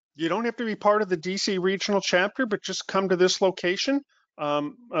 you don't have to be part of the DC regional chapter, but just come to this location.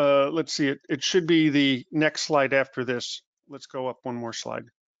 Let's see, it should be the next slide after this. Let's go up one more slide.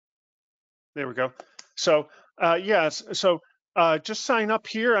 There we go. So yes, so just sign up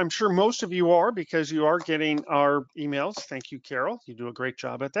here. I'm sure most of you are, because you are getting our emails. Thank you, Carol. You do a great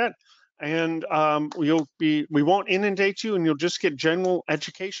job at that. And we won't inundate you, and you'll just get general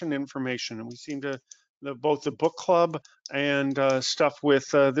education information. And we seem to, both the book club and stuff with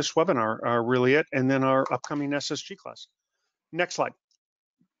this webinar are really it, and then our upcoming SSG class. Next slide.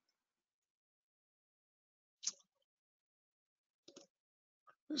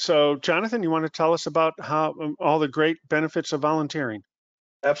 So, Jonathan, you want to tell us about how all the great benefits of volunteering?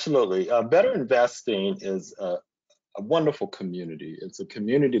 Absolutely. Better Investing is a wonderful community. It's a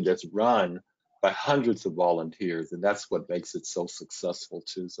community that's run by hundreds of volunteers, and that's what makes it so successful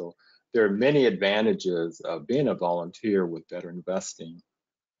too. So there are many advantages of being a volunteer with Better Investing.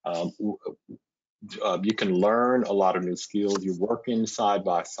 Um, you can learn a lot of new skills. You're working side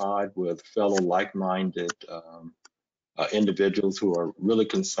by side with fellow like-minded individuals who are really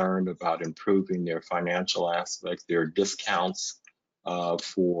concerned about improving their financial aspects. There are discounts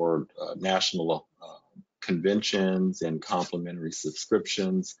for national conventions and complimentary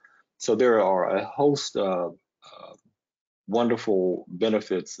subscriptions. So there are a host of wonderful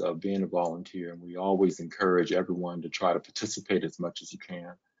benefits of being a volunteer, and we always encourage everyone to try to participate as much as you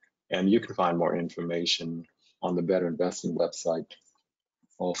can. And you can find more information on the Better Investing website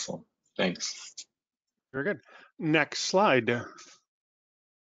also. Thanks. Very good. Next slide.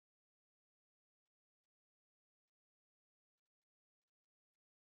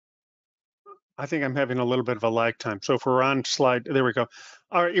 I think I'm having a little bit of a lag time. So if we're on slide, there we go.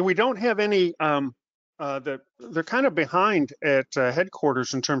 All right, we don't have any, they're kind of behind at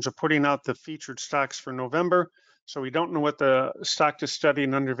headquarters in terms of putting out the featured stocks for November. So we don't know what the stock to study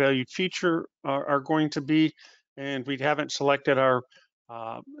and undervalued feature are going to be. And we haven't selected our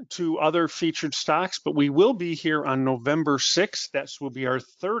two other featured stocks, but we will be here on November 6th. That will be our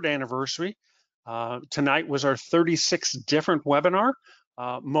third anniversary. Tonight was our 36th different webinar.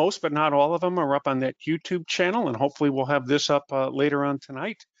 Most, but not all of them, are up on that YouTube channel, and hopefully we'll have this up later on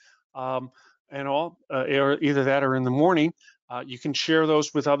tonight. And or either that or in the morning. You can share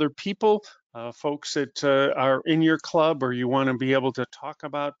those with other people, folks that are in your club, or you want to be able to talk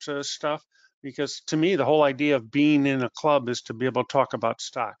about stuff. Because to me, the whole idea of being in a club is to be able to talk about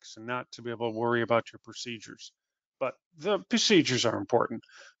stocks and not to be able to worry about your procedures. But the procedures are important.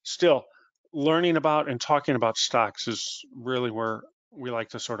 Still, learning about and talking about stocks is really where we like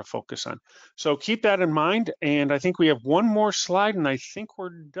to sort of focus on. So keep that in mind. And I think we have one more slide, and I think we're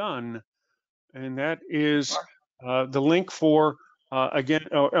done. And that is the link for,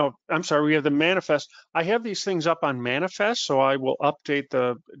 I'm sorry, we have the manifest. I have these things up on manifest, so I will update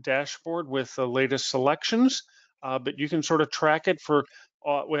the dashboard with the latest selections, but you can sort of track it for,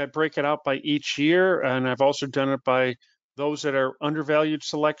 I break it out by each year, and I've also done it by those that are undervalued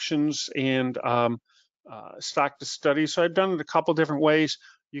selections and stock to study. So I've done it a couple different ways.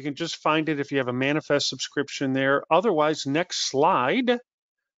 You can just find it if you have a manifest subscription there. Otherwise, next slide.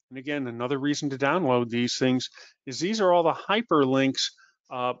 And again, another reason to download these things is these are all the hyperlinks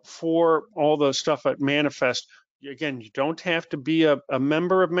for all the stuff at Manifest. Again, you don't have to be a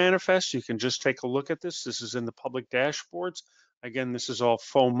member of Manifest. You can just take a look at this. This is in the public dashboards. Again, this is all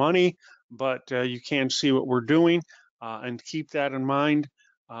faux money, but you can see what we're doing and keep that in mind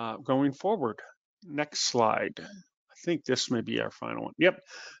going forward. Next slide. I think this may be our final one. Yep.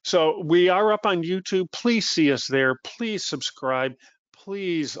 So we are up on YouTube. Please see us there. Please subscribe.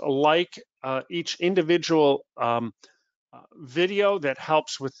 Please like each individual video. That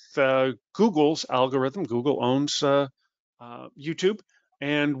helps with Google's algorithm. Google owns YouTube.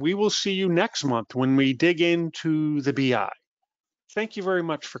 And we will see you next month when we dig into the BI. Thank you very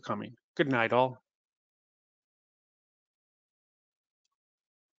much for coming. Good night, all.